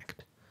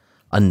fact,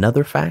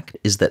 another fact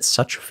is that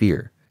such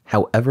fear,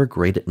 however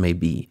great it may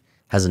be,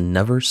 has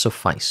never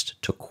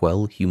sufficed to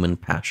quell human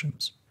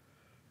passions.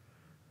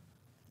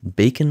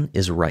 Bacon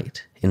is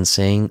right in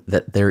saying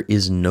that there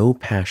is no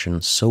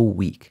passion so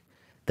weak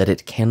that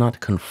it cannot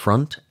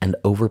confront and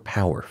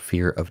overpower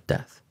fear of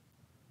death.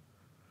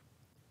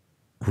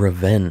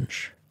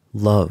 Revenge,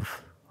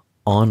 love,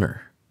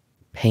 honor,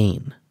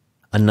 pain,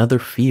 another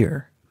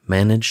fear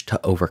managed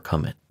to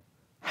overcome it.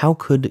 How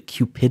could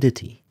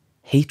cupidity,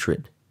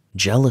 hatred,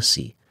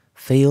 jealousy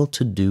fail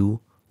to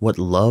do what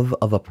love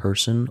of a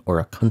person or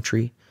a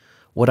country,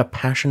 what a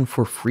passion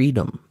for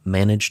freedom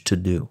managed to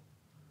do?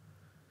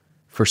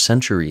 For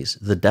centuries,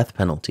 the death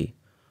penalty,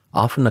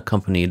 often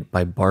accompanied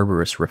by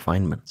barbarous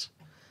refinements,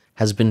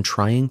 has been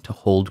trying to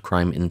hold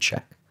crime in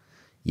check,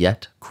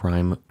 yet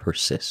crime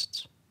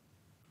persists.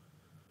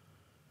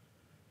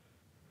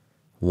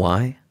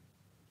 Why?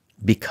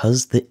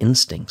 Because the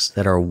instincts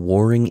that are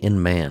warring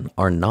in man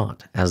are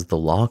not, as the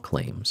law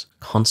claims,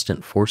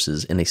 constant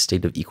forces in a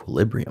state of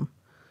equilibrium.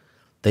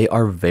 They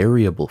are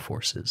variable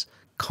forces,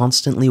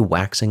 constantly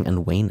waxing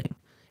and waning,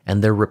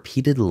 and their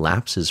repeated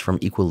lapses from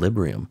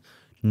equilibrium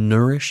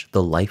nourish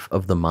the life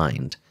of the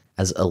mind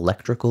as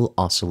electrical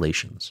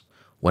oscillations,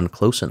 when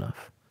close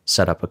enough,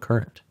 set up a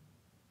current.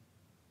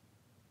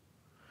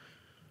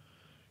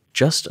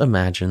 Just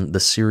imagine the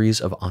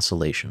series of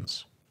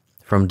oscillations,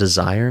 from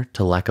desire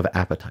to lack of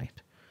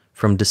appetite,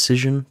 from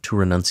decision to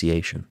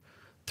renunciation,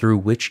 through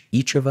which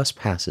each of us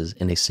passes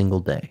in a single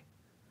day.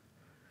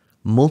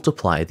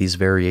 Multiply these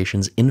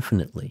variations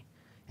infinitely,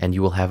 and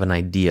you will have an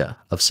idea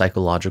of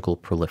psychological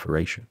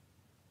proliferation.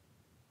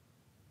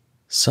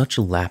 Such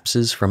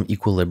lapses from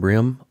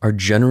equilibrium are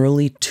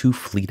generally too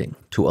fleeting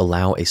to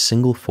allow a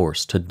single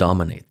force to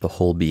dominate the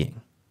whole being.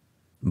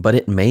 But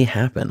it may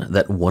happen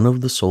that one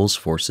of the soul's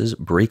forces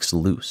breaks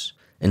loose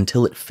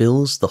until it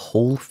fills the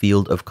whole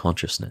field of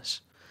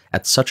consciousness.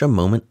 At such a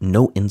moment,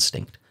 no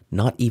instinct,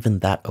 not even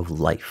that of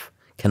life,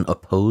 can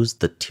oppose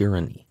the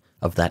tyranny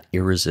of that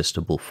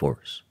irresistible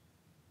force.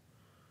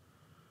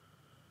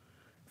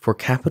 For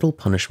capital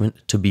punishment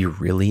to be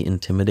really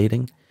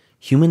intimidating,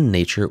 human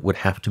nature would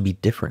have to be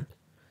different.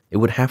 It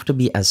would have to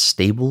be as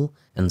stable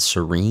and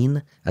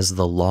serene as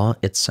the law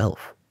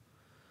itself.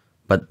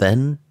 But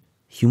then,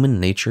 human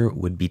nature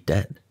would be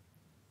dead.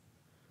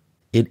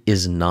 It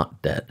is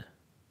not dead.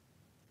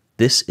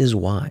 This is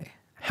why,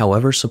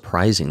 however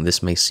surprising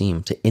this may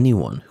seem to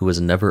anyone who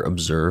has never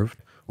observed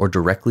or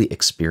directly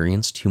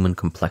experienced human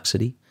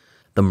complexity,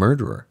 the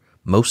murderer,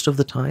 most of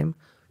the time,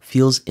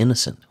 feels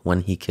innocent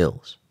when he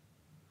kills.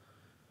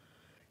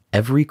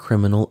 Every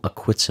criminal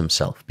acquits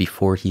himself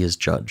before he is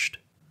judged.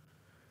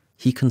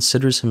 He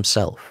considers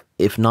himself,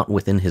 if not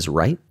within his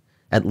right,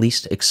 at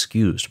least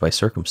excused by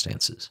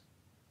circumstances.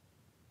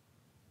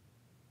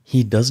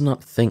 He does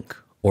not think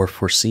or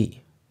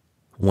foresee.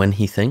 When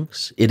he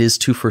thinks, it is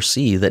to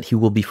foresee that he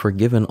will be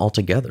forgiven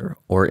altogether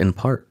or in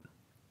part.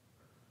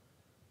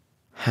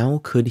 How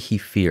could he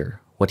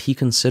fear what he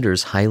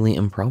considers highly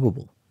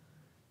improbable?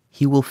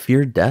 He will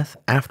fear death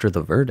after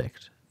the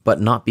verdict,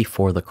 but not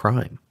before the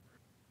crime.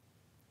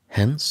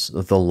 Hence,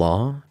 the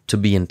law, to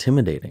be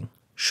intimidating,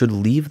 should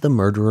leave the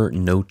murderer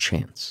no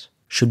chance,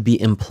 should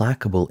be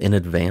implacable in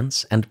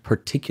advance, and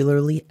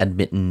particularly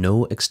admit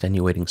no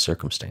extenuating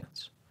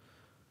circumstance.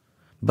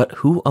 But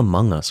who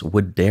among us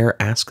would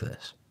dare ask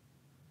this?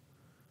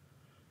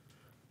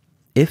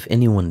 If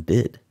anyone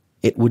did,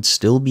 it would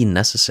still be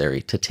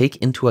necessary to take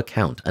into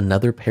account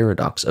another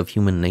paradox of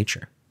human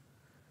nature.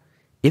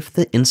 If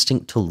the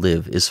instinct to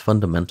live is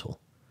fundamental,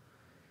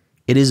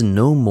 it is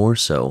no more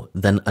so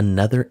than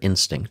another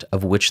instinct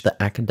of which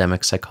the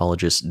academic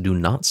psychologists do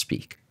not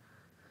speak,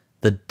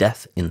 the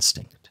death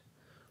instinct,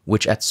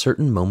 which at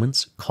certain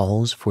moments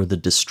calls for the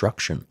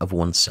destruction of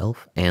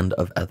oneself and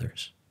of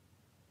others.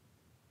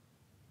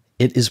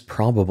 It is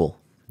probable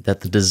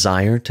that the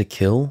desire to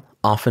kill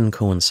often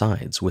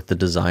coincides with the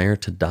desire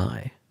to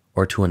die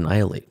or to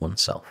annihilate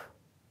oneself.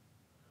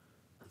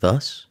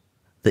 Thus,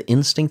 the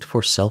instinct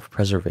for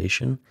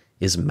self-preservation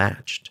is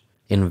matched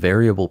in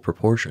variable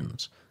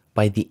proportions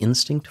by the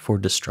instinct for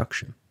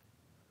destruction.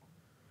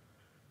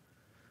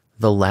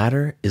 The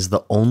latter is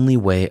the only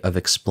way of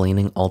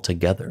explaining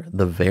altogether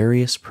the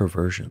various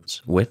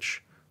perversions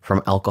which,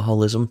 from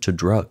alcoholism to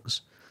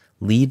drugs,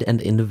 lead an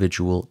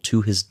individual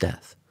to his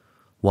death,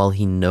 while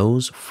he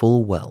knows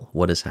full well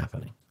what is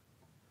happening.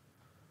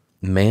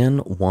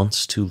 Man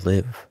wants to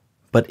live,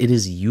 but it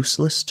is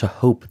useless to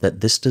hope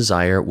that this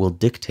desire will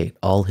dictate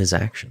all his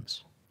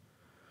actions.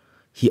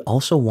 He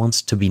also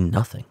wants to be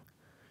nothing.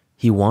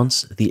 He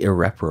wants the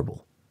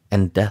irreparable,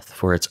 and death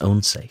for its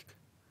own sake.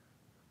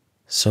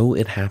 So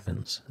it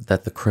happens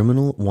that the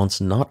criminal wants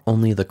not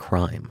only the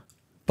crime,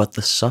 but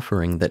the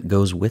suffering that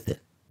goes with it,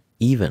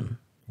 even,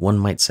 one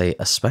might say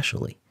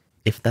especially,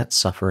 if that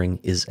suffering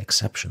is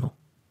exceptional.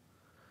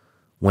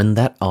 When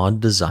that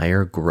odd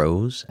desire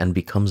grows and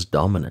becomes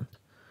dominant,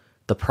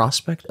 the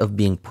prospect of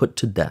being put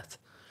to death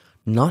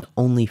not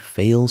only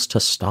fails to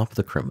stop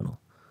the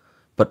criminal,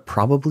 but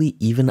probably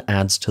even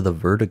adds to the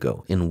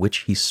vertigo in which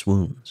he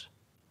swoons.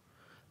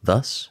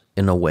 Thus,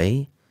 in a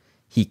way,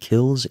 he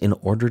kills in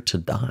order to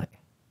die.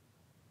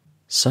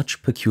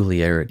 Such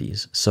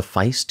peculiarities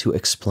suffice to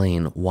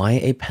explain why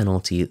a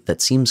penalty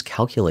that seems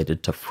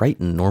calculated to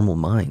frighten normal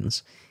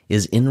minds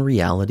is in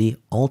reality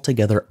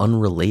altogether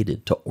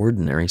unrelated to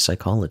ordinary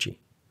psychology.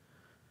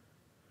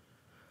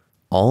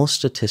 All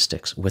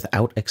statistics,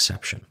 without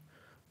exception,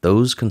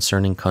 those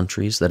concerning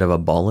countries that have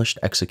abolished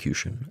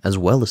execution as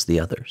well as the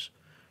others,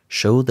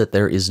 show that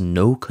there is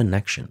no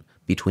connection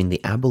between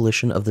the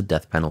abolition of the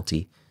death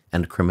penalty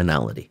and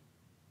criminality.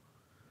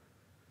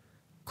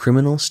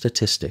 Criminal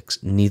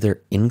statistics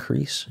neither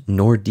increase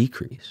nor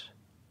decrease.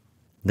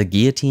 The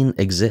guillotine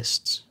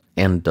exists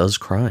and does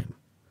crime.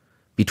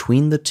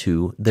 Between the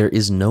two, there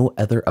is no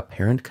other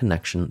apparent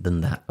connection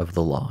than that of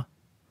the law.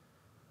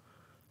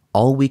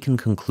 All we can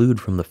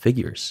conclude from the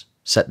figures,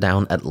 set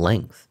down at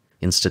length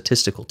in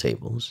statistical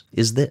tables,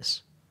 is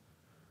this.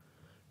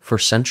 For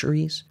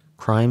centuries,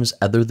 crimes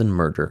other than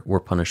murder were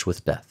punished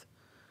with death,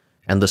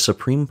 and the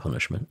supreme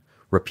punishment,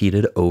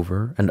 repeated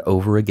over and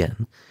over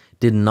again,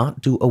 did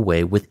not do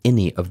away with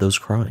any of those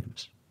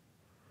crimes.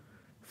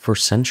 For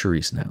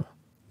centuries now,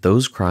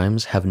 those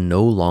crimes have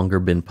no longer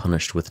been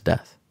punished with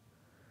death.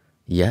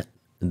 Yet,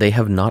 they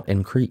have not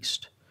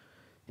increased.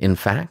 In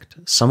fact,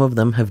 some of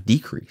them have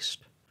decreased.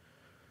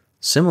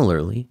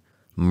 Similarly,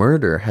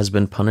 murder has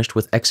been punished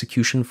with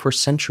execution for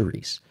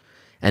centuries,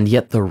 and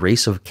yet the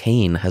race of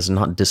Cain has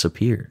not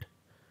disappeared.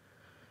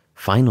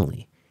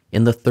 Finally,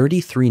 in the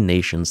 33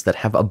 nations that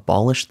have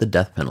abolished the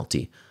death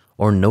penalty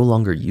or no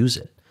longer use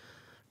it,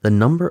 the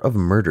number of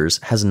murders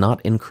has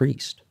not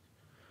increased.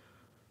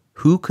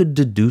 Who could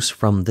deduce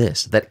from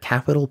this that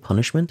capital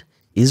punishment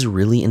is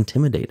really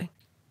intimidating?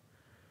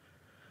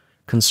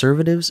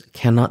 Conservatives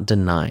cannot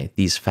deny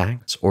these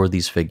facts or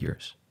these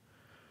figures.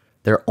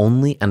 Their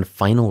only and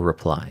final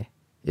reply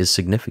is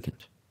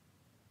significant.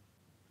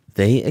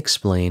 They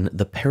explain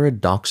the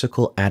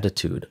paradoxical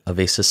attitude of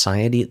a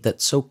society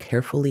that so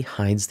carefully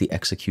hides the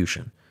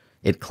execution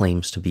it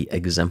claims to be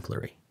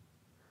exemplary.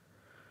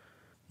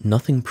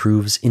 Nothing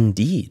proves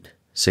indeed,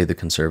 say the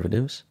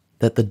conservatives,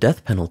 that the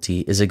death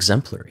penalty is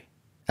exemplary.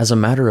 As a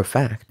matter of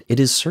fact, it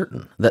is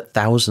certain that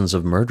thousands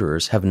of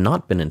murderers have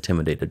not been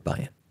intimidated by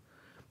it.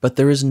 But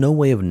there is no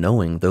way of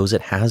knowing those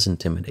it has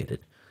intimidated.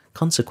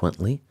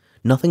 Consequently,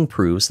 nothing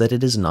proves that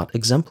it is not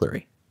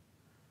exemplary.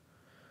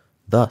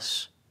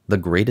 Thus, the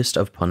greatest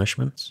of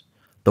punishments,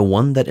 the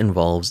one that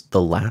involves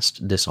the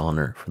last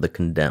dishonor for the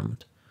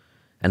condemned,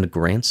 and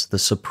grants the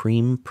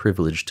supreme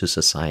privilege to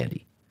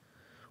society,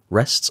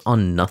 rests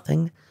on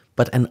nothing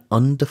but an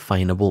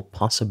undefinable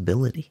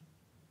possibility.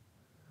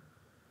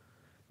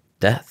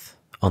 Death,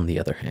 on the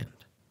other hand,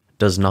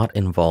 does not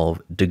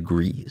involve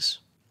degrees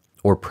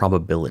or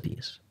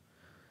probabilities.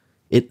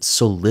 It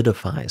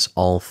solidifies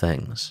all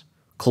things,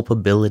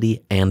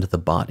 culpability and the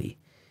body,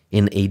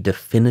 in a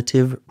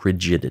definitive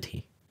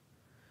rigidity.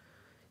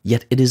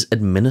 Yet it is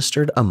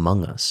administered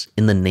among us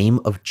in the name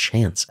of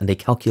chance and a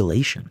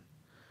calculation.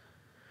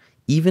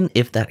 Even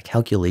if that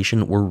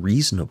calculation were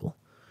reasonable,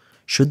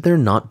 should there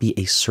not be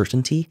a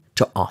certainty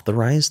to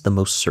authorize the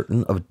most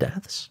certain of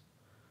deaths?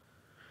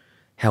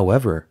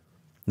 However,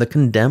 the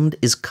condemned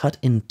is cut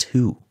in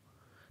two,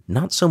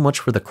 not so much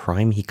for the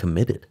crime he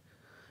committed,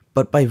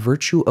 but by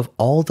virtue of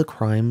all the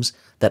crimes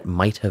that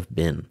might have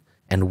been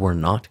and were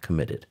not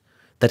committed,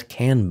 that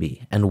can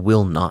be and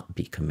will not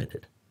be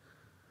committed.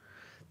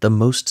 The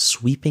most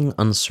sweeping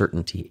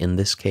uncertainty in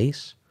this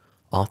case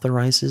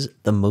authorizes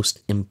the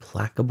most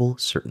implacable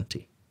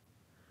certainty.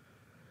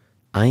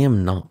 I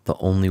am not the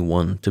only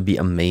one to be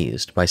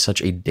amazed by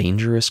such a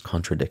dangerous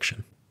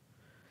contradiction.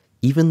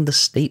 Even the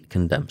state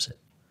condemns it,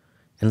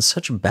 and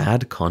such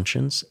bad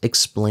conscience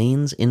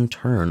explains in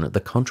turn the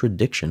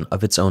contradiction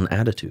of its own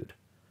attitude.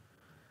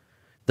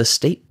 The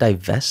state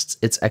divests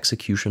its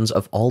executions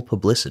of all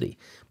publicity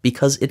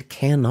because it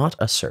cannot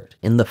assert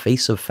in the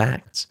face of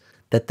facts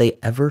that they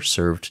ever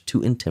served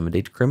to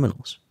intimidate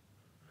criminals.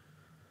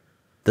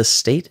 The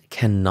state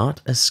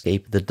cannot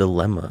escape the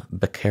dilemma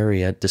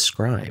Beccaria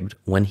described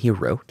when he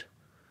wrote,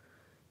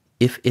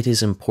 "If it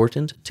is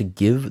important to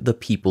give the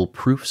people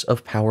proofs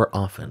of power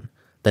often,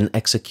 then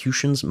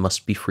executions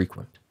must be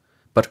frequent,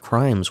 but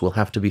crimes will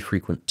have to be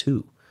frequent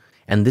too,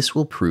 and this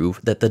will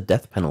prove that the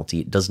death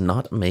penalty does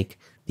not make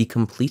the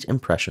complete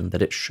impression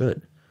that it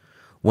should,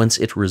 whence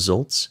it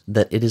results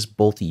that it is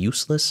both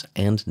useless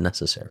and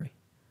necessary."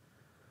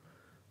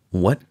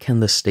 What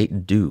can the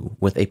state do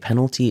with a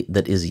penalty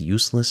that is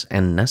useless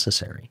and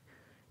necessary,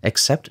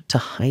 except to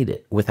hide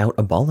it without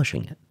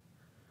abolishing it?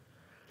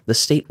 The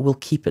state will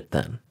keep it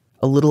then,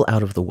 a little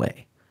out of the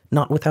way,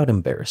 not without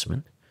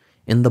embarrassment,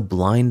 in the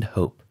blind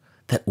hope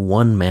that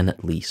one man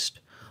at least,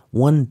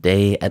 one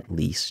day at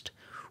least,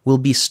 will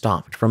be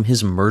stopped from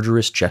his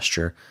murderous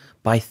gesture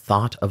by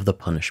thought of the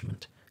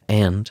punishment,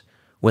 and,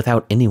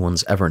 without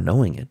anyone's ever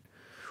knowing it,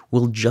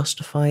 will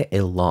justify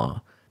a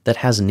law that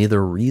has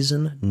neither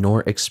reason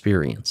nor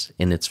experience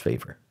in its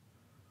favor.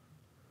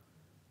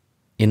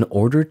 In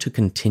order to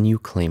continue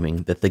claiming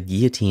that the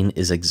guillotine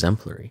is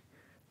exemplary,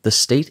 the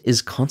state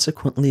is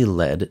consequently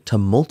led to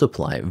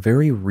multiply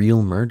very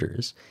real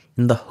murders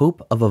in the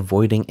hope of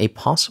avoiding a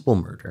possible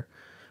murder,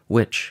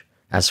 which,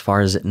 as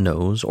far as it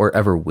knows or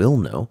ever will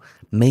know,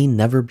 may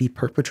never be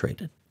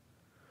perpetrated.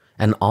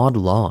 An odd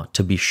law,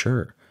 to be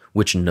sure,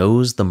 which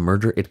knows the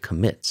murder it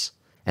commits,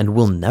 and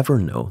will never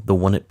know the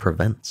one it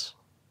prevents.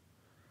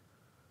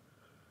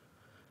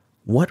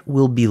 What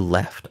will be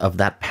left of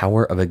that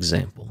power of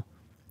example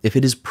if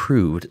it is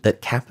proved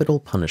that capital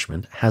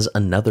punishment has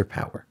another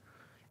power,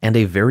 and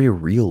a very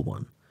real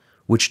one,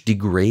 which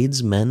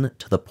degrades men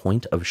to the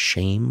point of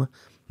shame,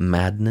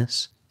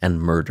 madness,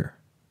 and murder?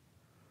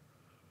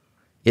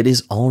 It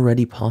is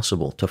already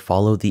possible to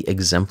follow the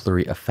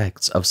exemplary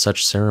effects of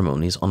such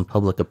ceremonies on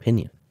public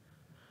opinion,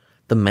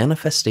 the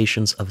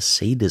manifestations of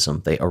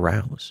sadism they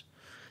arouse,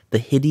 the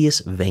hideous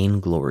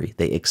vainglory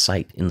they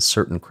excite in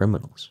certain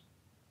criminals.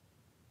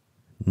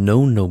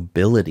 No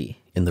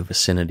nobility in the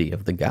vicinity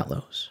of the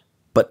gallows,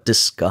 but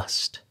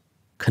disgust,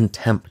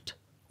 contempt,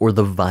 or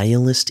the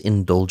vilest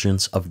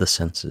indulgence of the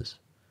senses.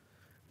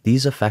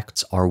 These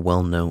effects are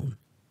well known.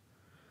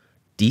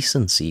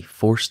 Decency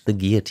forced the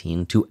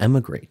guillotine to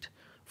emigrate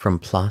from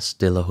Place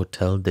de la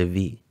Hôtel de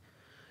Ville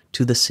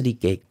to the city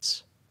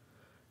gates,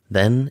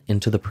 then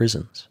into the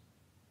prisons.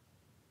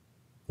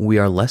 We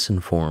are less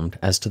informed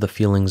as to the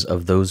feelings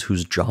of those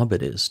whose job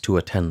it is to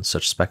attend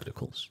such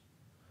spectacles.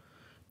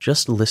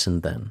 Just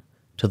listen, then,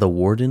 to the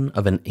warden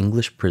of an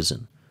English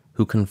prison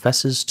who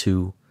confesses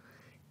to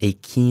a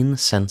keen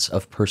sense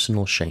of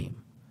personal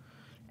shame,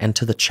 and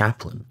to the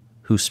chaplain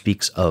who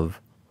speaks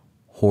of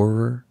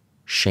horror,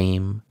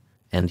 shame,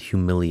 and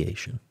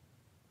humiliation.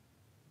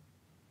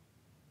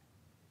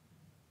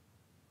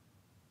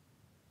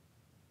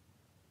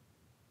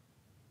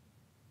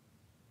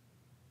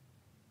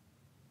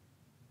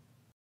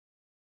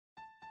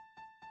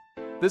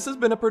 This has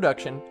been a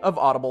production of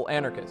Audible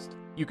Anarchist.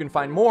 You can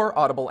find more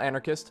Audible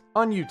Anarchist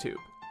on YouTube.